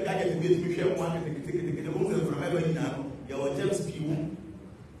be a guy to get me share one and take it from ever now. Your James people.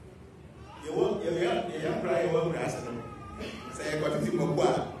 You cry over grass. Say, I got to think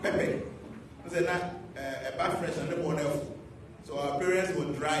of Pepe. Say, not a bad fresh and the water. So our parents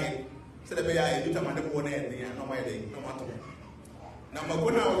would dry it. So the bear, you tell my water and they are no my day, no matter. Now, my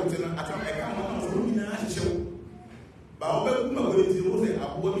good now, I come to show. But I'll be going to say,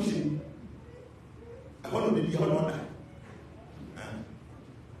 I'm watching. I want to be on that.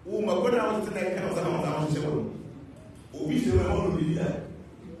 Oh, my God, I was tonight, I was on the show. Oh, we should want to be there.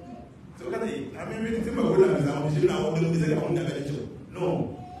 So, I mean, everything my God, I'm should now do this on the show.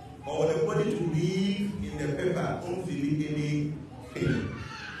 No. Or the body to live in the paper, don't feel any pain.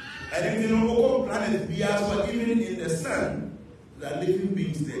 And if you know, all planets be as well, even in the sun, there are living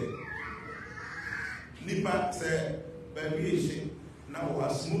beings there. Nipa said, baby, now we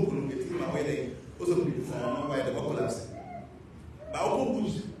are smoking, getting my wedding, also be not by the collapse. But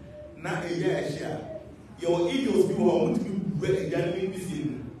bush, now a year share. Your eagles be want to be well again,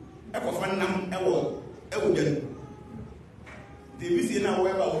 missing. Echo fan nam, ever. They be seen now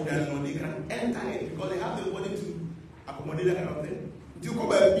wherever they can enter it because they have the body to accommodate that kind of thing. You come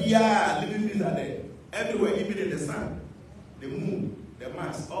by beer, living beings are there. Everywhere, even in the sun, the moon, the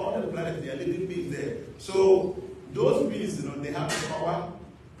Mars, all the planets, they are living beings there. So those beings, you know, they have the power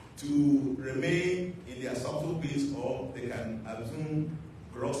to remain in their subtle beings or they can assume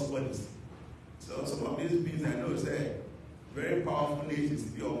gross bodies. So some of these beings I know say very powerful nations,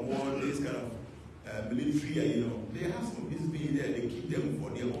 if you're more this kind of military, you know, they have some of these beings there, they keep them for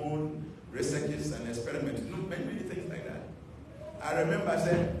their own researches and experiments, you know, many things like that. I remember I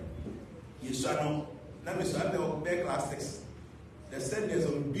said, you shall know, now we saw the class 6. They said there's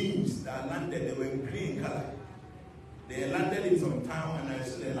some beings that landed, they were in green color. They landed in some town and I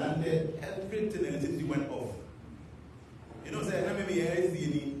said they landed, everything electricity went off. You know, say,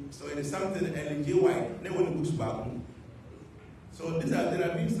 so it is something energy white, they want to push back. So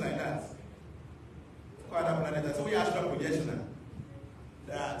there are beings like that. Quite a planet. So we asked for projection now.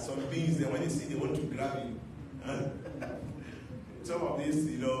 There are some beings that when you see, they want to grab you. Some of these,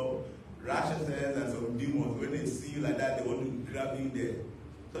 you know, Russians and some demons, when they see you like that, they want to grab you there.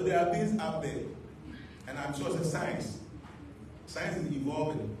 So there are beings up there. And I'm sure it's a science. Science is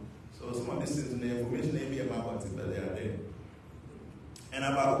evolving. So some of these things, the information may be about it, but they are there. And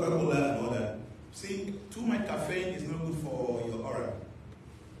about Coca-Cola and all that. See, too much caffeine is not good for your aura.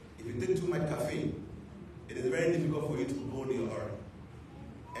 If you take too much caffeine, it is very difficult for you to hold your aura.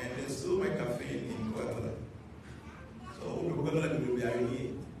 And there's too much caffeine in Coca-Cola. So Coca-Cola will be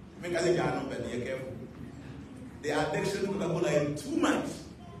here. Make us careful. The addiction to Coca-Cola is too much.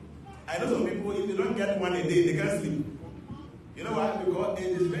 I know some people, if they don't get one a day, they can't sleep. You know why? Because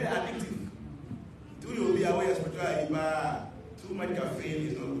it is very addictive. You will be aware of too much caffeine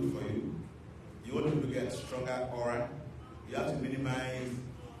is not good for you. You want to get stronger aura, you have to minimize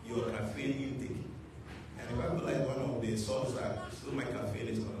your caffeine intake. And Coca-Cola is one of the sources that too much caffeine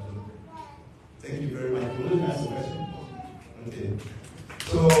is consumed. Thank you very much. You want to ask a question? Okay.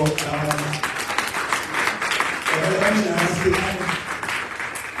 So, let me ask you.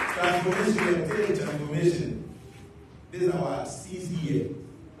 Transformation. This is our 6th year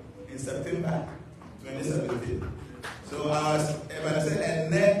in September 2017. So I was about to say,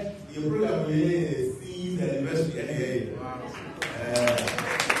 and then your program will be 6th anniversary anyway.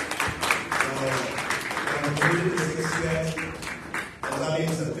 In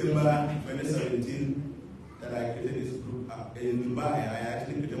September 2017 that I created this group in Dubai. I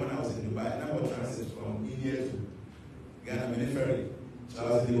actually created when I was in Dubai. And I was transit from India to Ghana Ferry. So I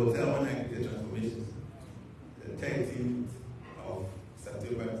was in the hotel when I created Transformations. The 13th of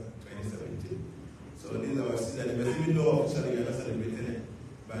September 2017. So this is our 6th anniversary. Even though officially we are not celebrating it,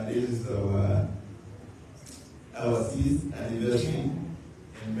 but this is our 6th anniversary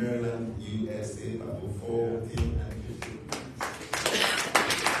in Maryland, USA, for 14 and 15.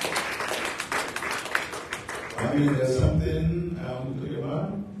 I mean, there's something to talk about.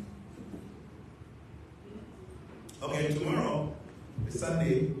 Okay, tomorrow is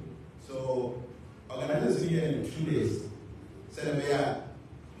Sunday, so organizers here in 2 days. Said we are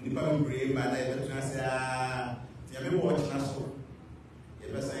nipa brave, but I don't know say you may watch naso. You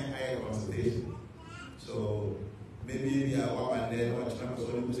better sign higher consultation. So maybe we are one and then watch naso.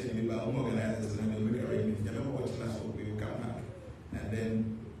 So we say we are organizers and we make arrangements. You may watch naso, we will come back,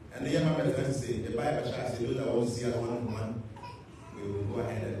 and the young man is going to say, the Bible says, those that want to see us one-on-one, we will go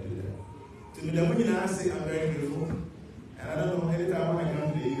ahead and do that. To me, the women I say, I'm very grateful. And I don't know, anytime when I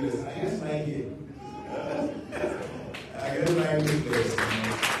come to the US, I just like it. I just like this place.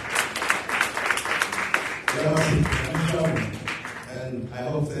 And I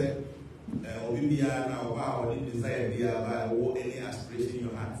hope that we be now, wow, any desire, any aspiration in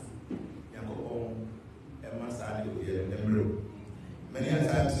your heart, you go home, and must add it. Many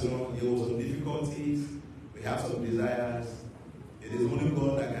times, there were some difficulties, we have some desires. It is only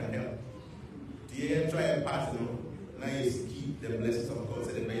God that can help. Try a path, now you keep the blessings of God,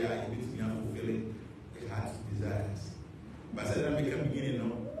 so that may I be fulfilling the heart's desires. But I said, I make a beginning,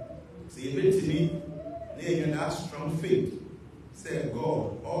 so eventually, you can have strong faith. Say,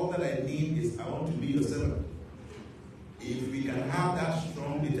 God, all that I need is I want to be your servant. If we can have that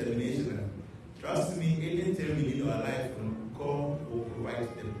strong determination, trust me, anything we need in our life, God will provide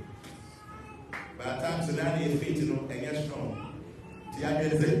them. By the time Sudan is faith, and get strong. You have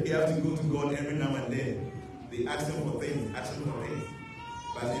to go to God every now and then. They ask him for things,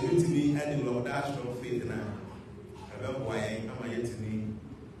 But eventually, adding Lord, that strong faith now. I don't know why I'm yet to me.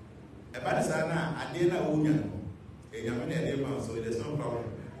 About Sana, I didn't know who so there's no problem.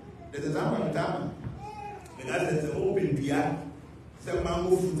 There's a time of time. Because there's an open pier, some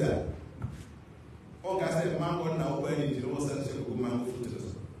mango fruit. I said, mango now, where did you know such a mango fruit?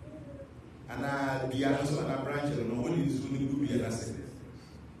 And the other branch, and no one is going to be an asset.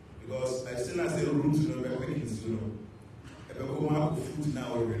 Because as soon as the roots know, fruit now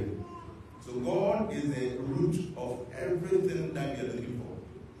already. So God is the root of everything that you're looking for.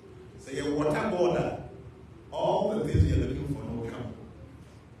 So your water border, all the things you're looking for will come.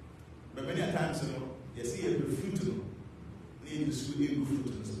 But many times, you see every fruit, need to sweet every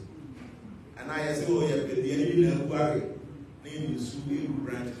fruit. And I say, oh, you believe in a quarry, need to sweet every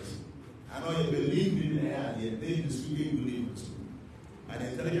branches. I know you believe in the air, you need to sweet every leaves. An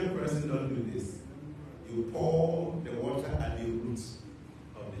intelligent person don't do this. You pour the water at the roots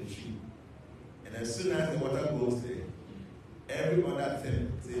of the tree. And as soon as the water goes there, every other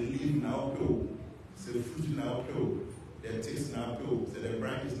thing, say leaf now grow, say fruit now grow, the twigs now grow, say the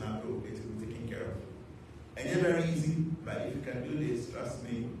branches now grow, it will be taken care of. And it's very easy, but if you can do this, trust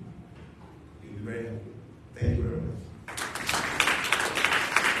me, you'll be very happy. Thank you very much.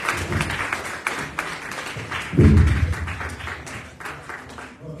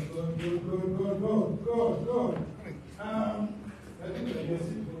 Good. I think the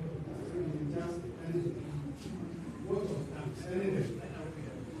message just what of that. Anyway,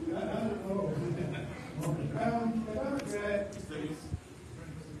 I don't know.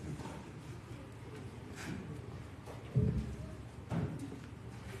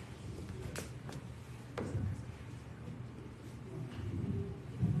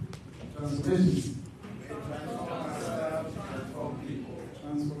 Transformations.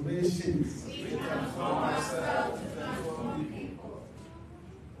 Transformations. We transform ourselves to transform people.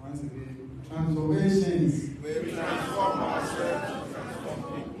 Once again, transformations. We transform ourselves to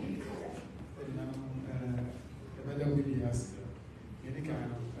transform people. The better we ask. Any kind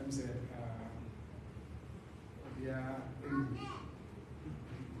of, I'm saying, we are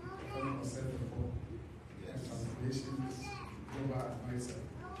calling ourselves for transformations, global advisor.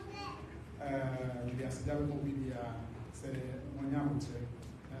 We are still going to be said, when you're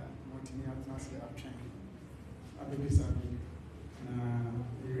Martinia Atlas, I'm trying. I believe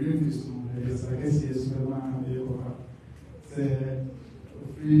Greenfish, yes, I guess yes, the one the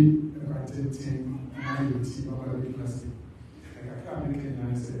free team, and you see about the plastic. I can't make it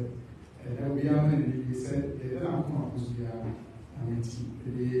answer. And we are many, he said, they don't come up with the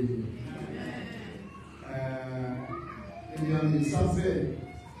and the sunset,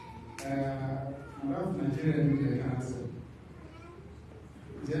 I love Nigeria in the cancer.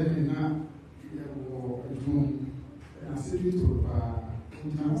 Then now, and I said to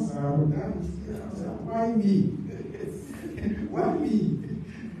why me? Why me?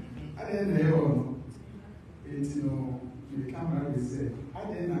 I didn't know. It's the camera will say, I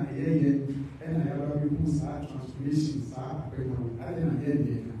didn't hear and I have people start transformations. I didn't hear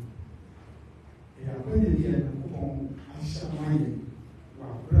it. Yeah, when you hear them, I shall mind.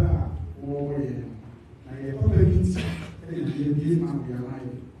 Wow, bra, I have already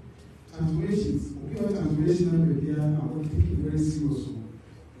transformations, transformation media, I will take it very seriously.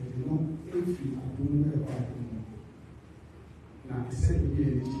 You know, if you do a part now, I said to be a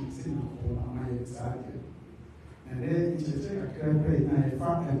am I excited? And then it's a check a careful, and I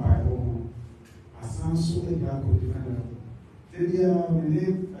found a Bible. I sound so a black or different. They are my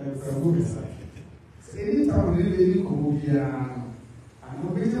name for a movie. Anytime we really come here, I'm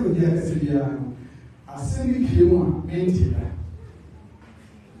not going to be a I send you one, maintain that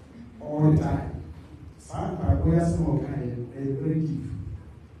all the time. Some people are small, very deep.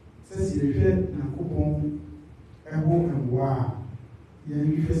 Says you read and coupon, and wow.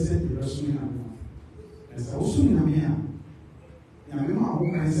 You said you were soon enough. And so soon, I'm here. Yamima, who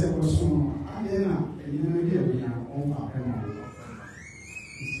can say was soon, I did not, and you know, here we are all our family.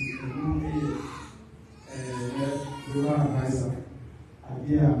 You are advisor.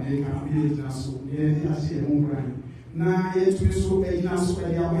 Idea make a village naso, yeah, I say a home now, yet we so a naso a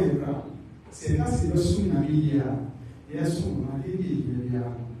yawa. Say, that's the soon a media. Yes, soon, I did be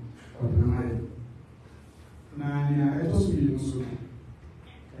here. Now, I also be so.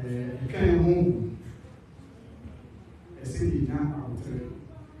 You can't move a city now out there.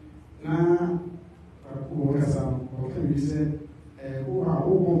 Now, what can we say? Who are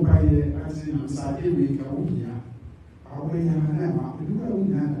all by as in Saturday week? Our way, never, we do our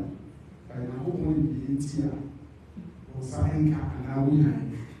Nana. By now, only be in Tia or Sahinka and our woman.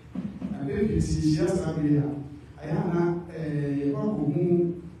 And then you see, just a year. I am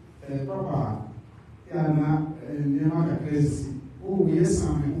a Papa, Yana, never a crazy. Oh, yes,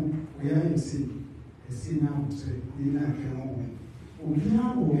 we are in sea. A sea now, we are home. We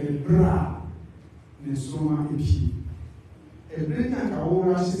are a bra, Nesoma Ipi. A break and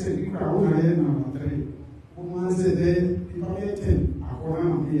our she said, you are over here number 3. Woman said, if I get 10, I call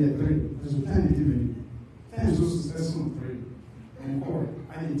on here 3. There's a 10 given. 10 is also successful 3. And call it,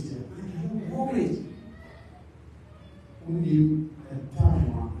 I did here. Great. Only a time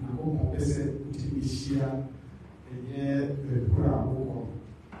and I hope I said, to be share. The poor walk.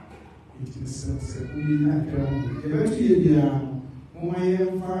 It is only not eventually, my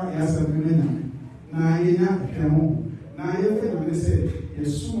yes, a women. Now, you're not a camel. Now, you're say,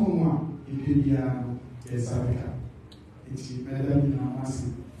 yes, soon, if you are yes, Africa. It's better than a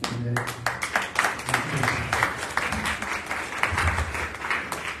massive.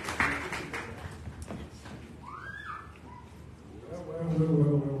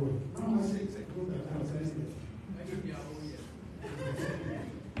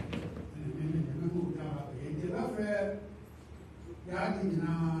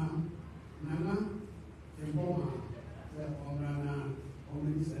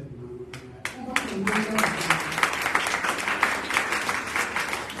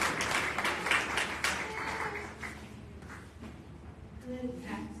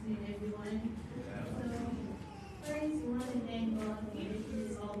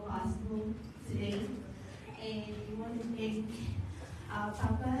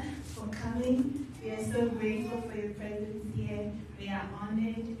 Papa, for coming. We are so grateful for your presence here. We are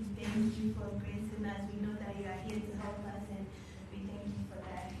honored. We thank you for gracing us. We know that you are here to help us, and we thank you for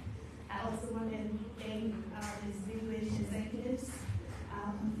that. I also want to thank our distinguished executives,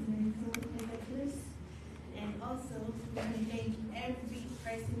 our continental executives, and also we want to thank every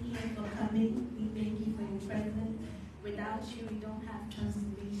person here for coming. We thank you for your presence. Without you, we don't have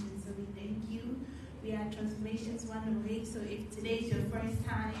transformation, so we thank you. We are Transformations 108, so if today's your first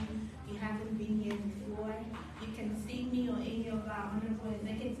time, you haven't been here before, you can see me or any of our honorable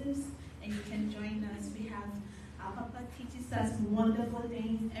executives, and you can join us. We have our Papa teaches us wonderful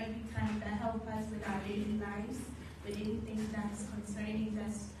things every time that help us with our daily lives, with anything that's concerning,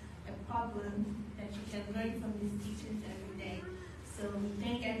 that's a problem that you can learn from his teachings every day. So we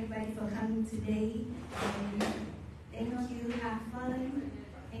thank everybody for coming today, and thank you, have fun.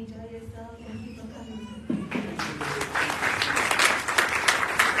 Apostle. Thank you for coming.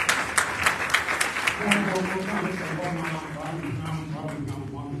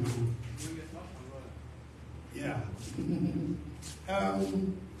 Yeah.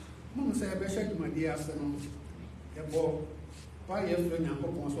 I'm say I better my dear son. Why you feel your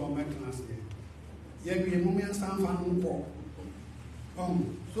pop so my class? Yet we moment stand fan for.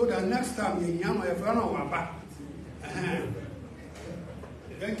 So that next time you yam my friend or back.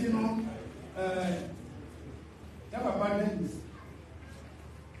 Thank you, no. Never abandon this.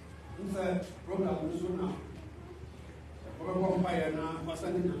 Who's a program so now? Program by an was a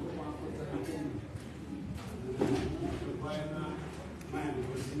little man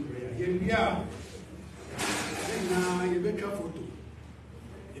was in prayer. Here we are. Now you better photo.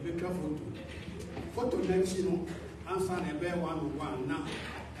 You better photo. Photo next, you know, answer a bear 101 now.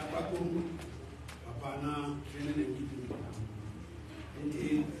 Papa now, training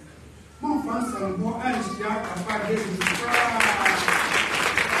and more fans and more eyes, Jack,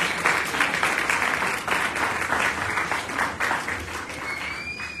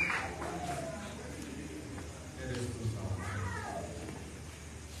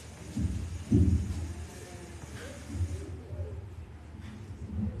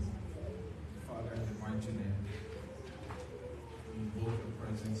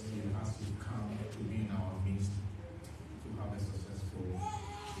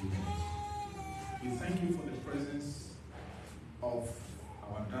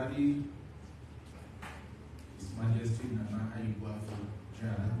 His Majesty Nana AYEBOAFO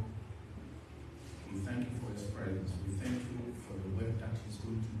JNANA. We thank you for his presence. We thank you for the work that he's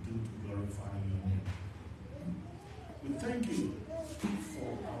going to do to glorify your name. We thank you for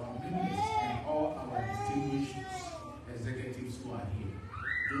our members and all our distinguished executives who are here.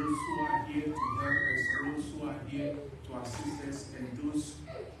 Those who are here to help us, those who are here to assist us, and those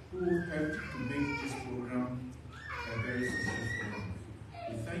who helped to make this program a very successful one.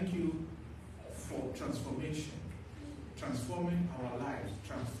 We thank you for transformation, transforming our lives,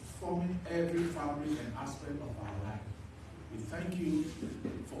 transforming every fabric and aspect of our life. We thank you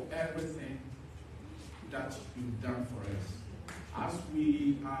for everything that you've done for us. As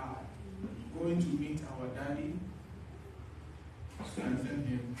we are going to meet our daddy, strengthen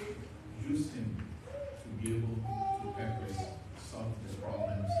him, use him to be able to help us solve the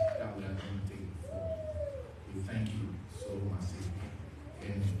problems that we are going to take forward. We thank you so much.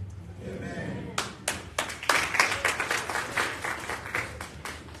 Amen. Amen.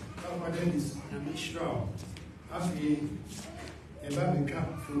 Our name is Namishra. After a baby cup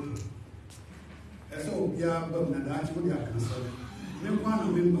food. And so we are both and that's what we are concerned. No one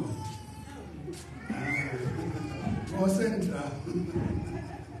of them. More central.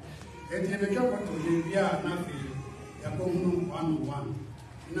 And you become what we are nothing. You are going 101.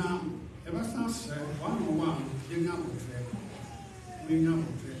 Now, ever since 101, you know what we know.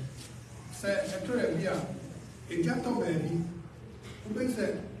 Say, a trade here, a gentle baby, who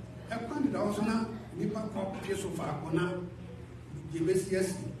said, I pointed out now, Nipa Pop, case of Akona, the best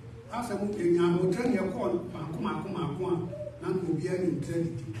yes. As a moving, I will turn your call, Kuma, none will be any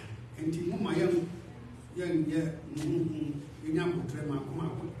tragedy. And Timoma young, young Trema,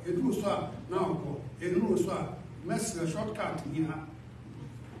 a new sir, now, a new sir, mess a shortcut in her.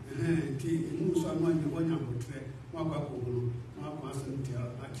 And new sir, one young trade, Mabako, Mabas and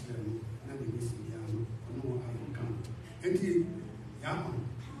actually. No, I come. And he, Yaman.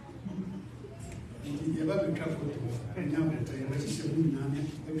 You never be careful to and now that I was a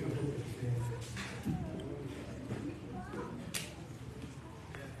woman.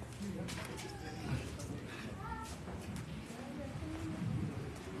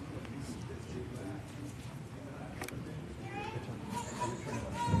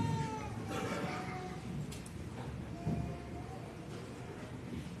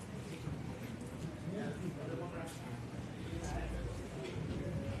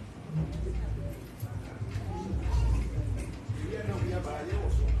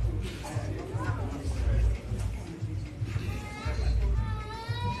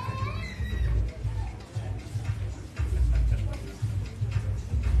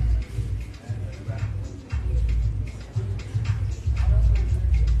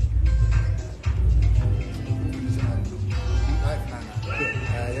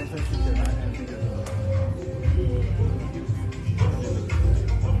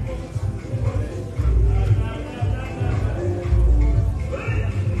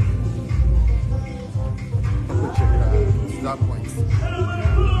 That point.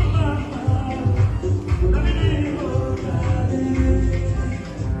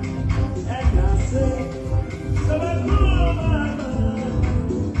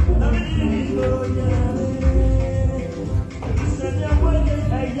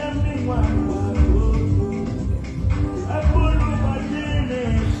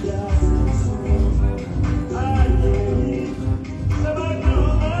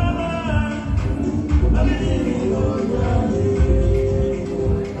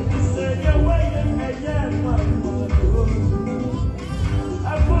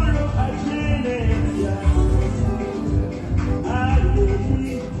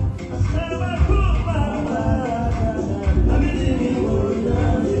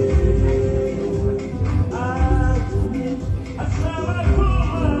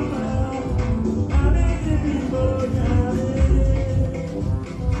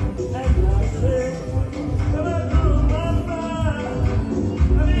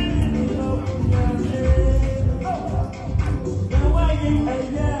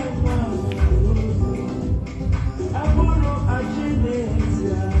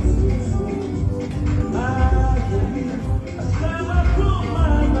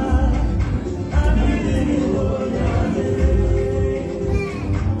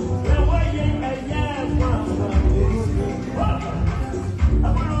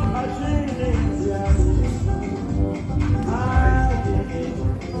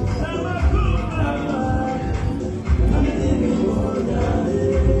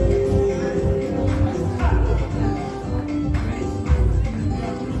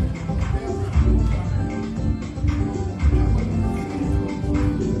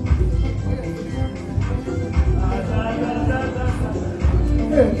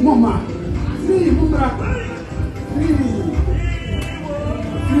 Mama, free, Mama, free,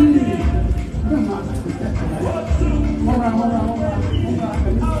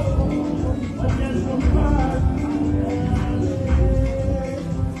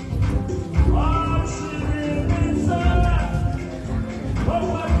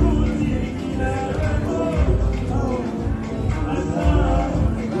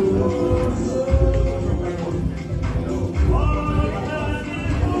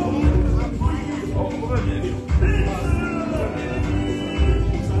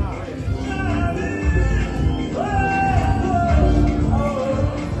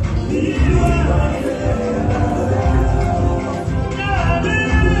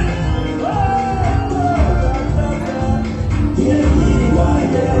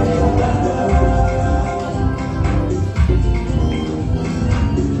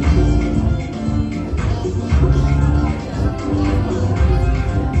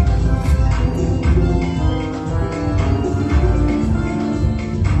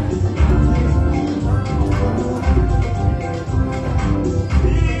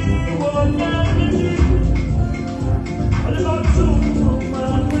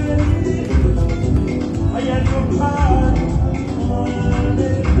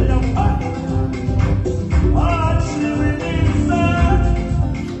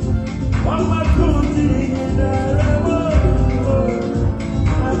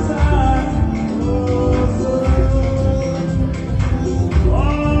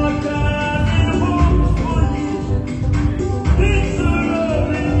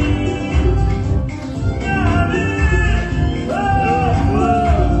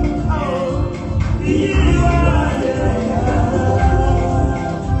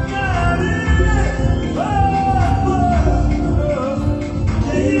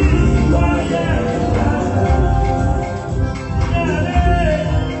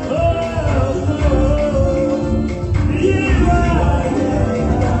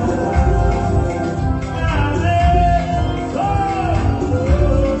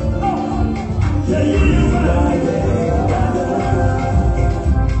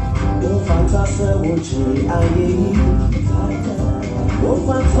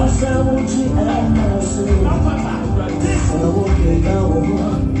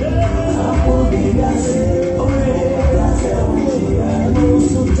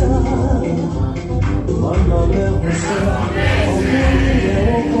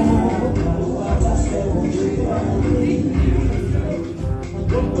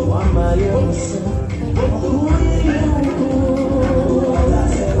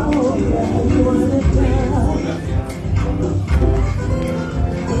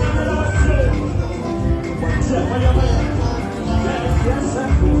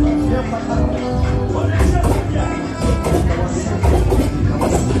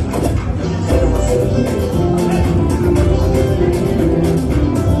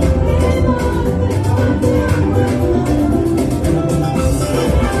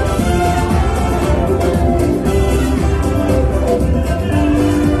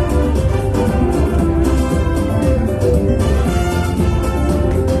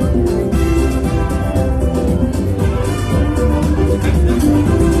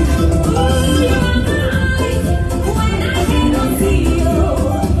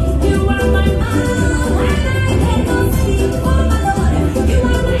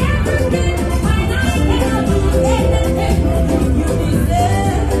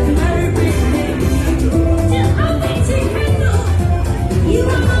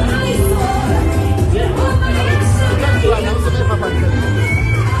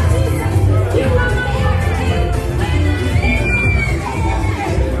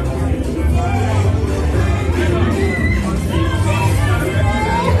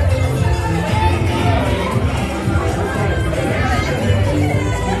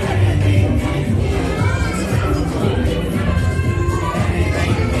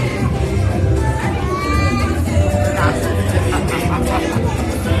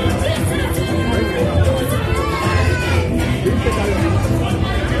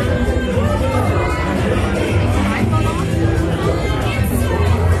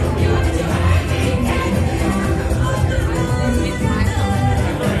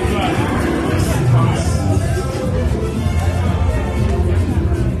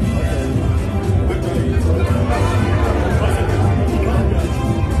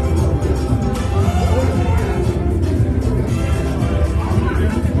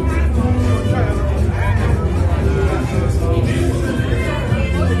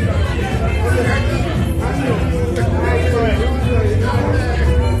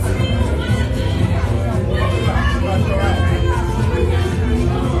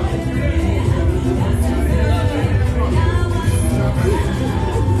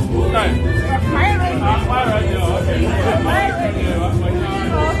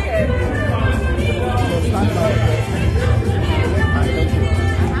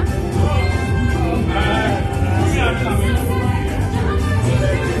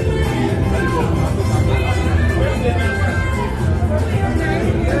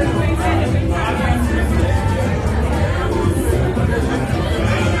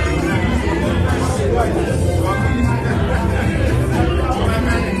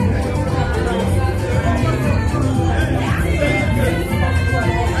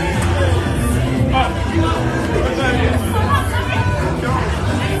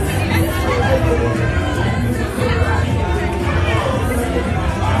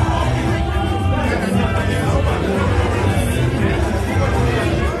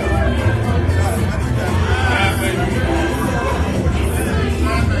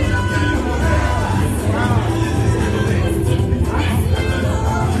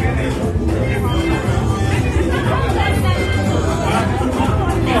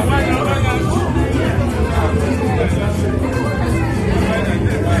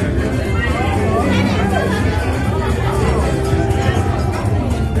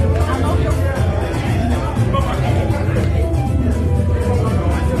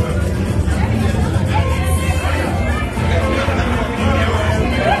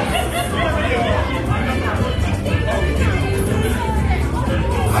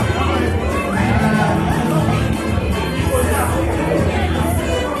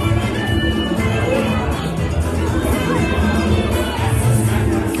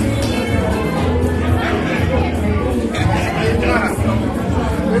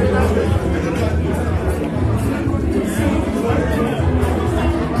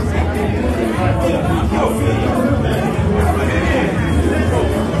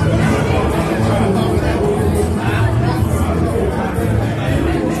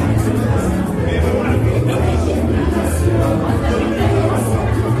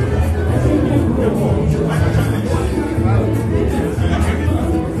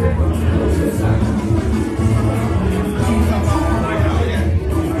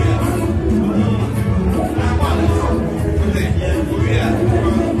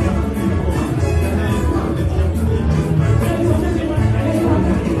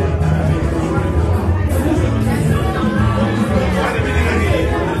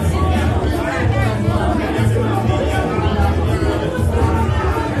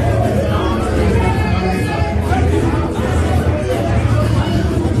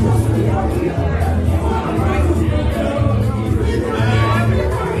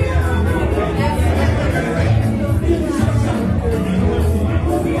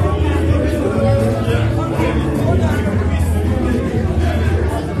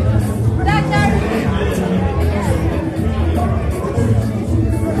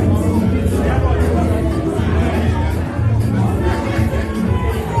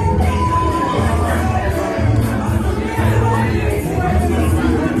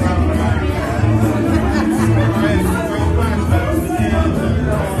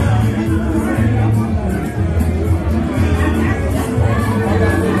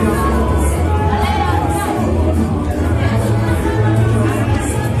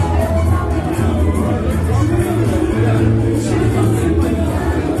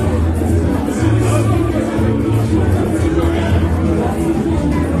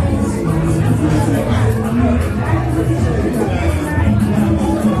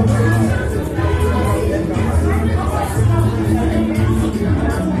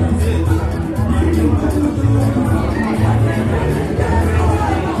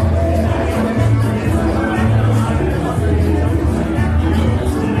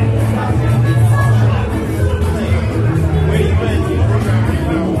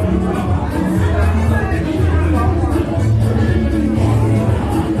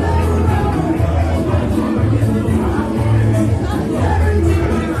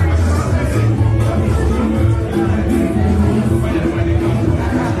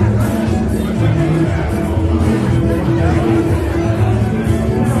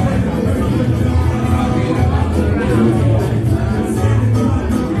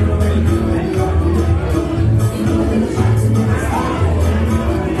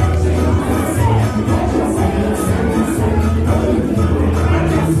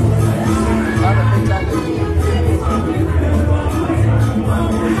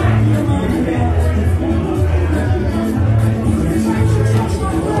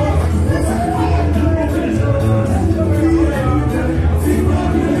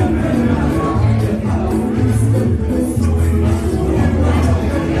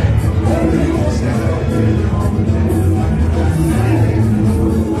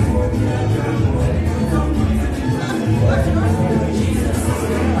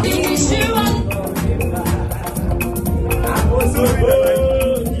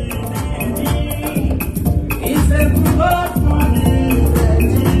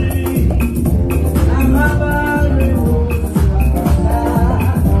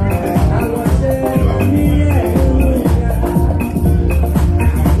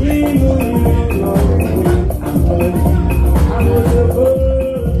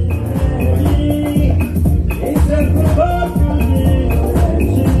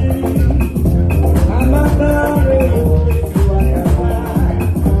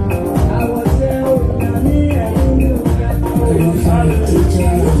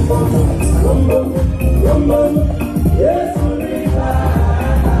 Yes.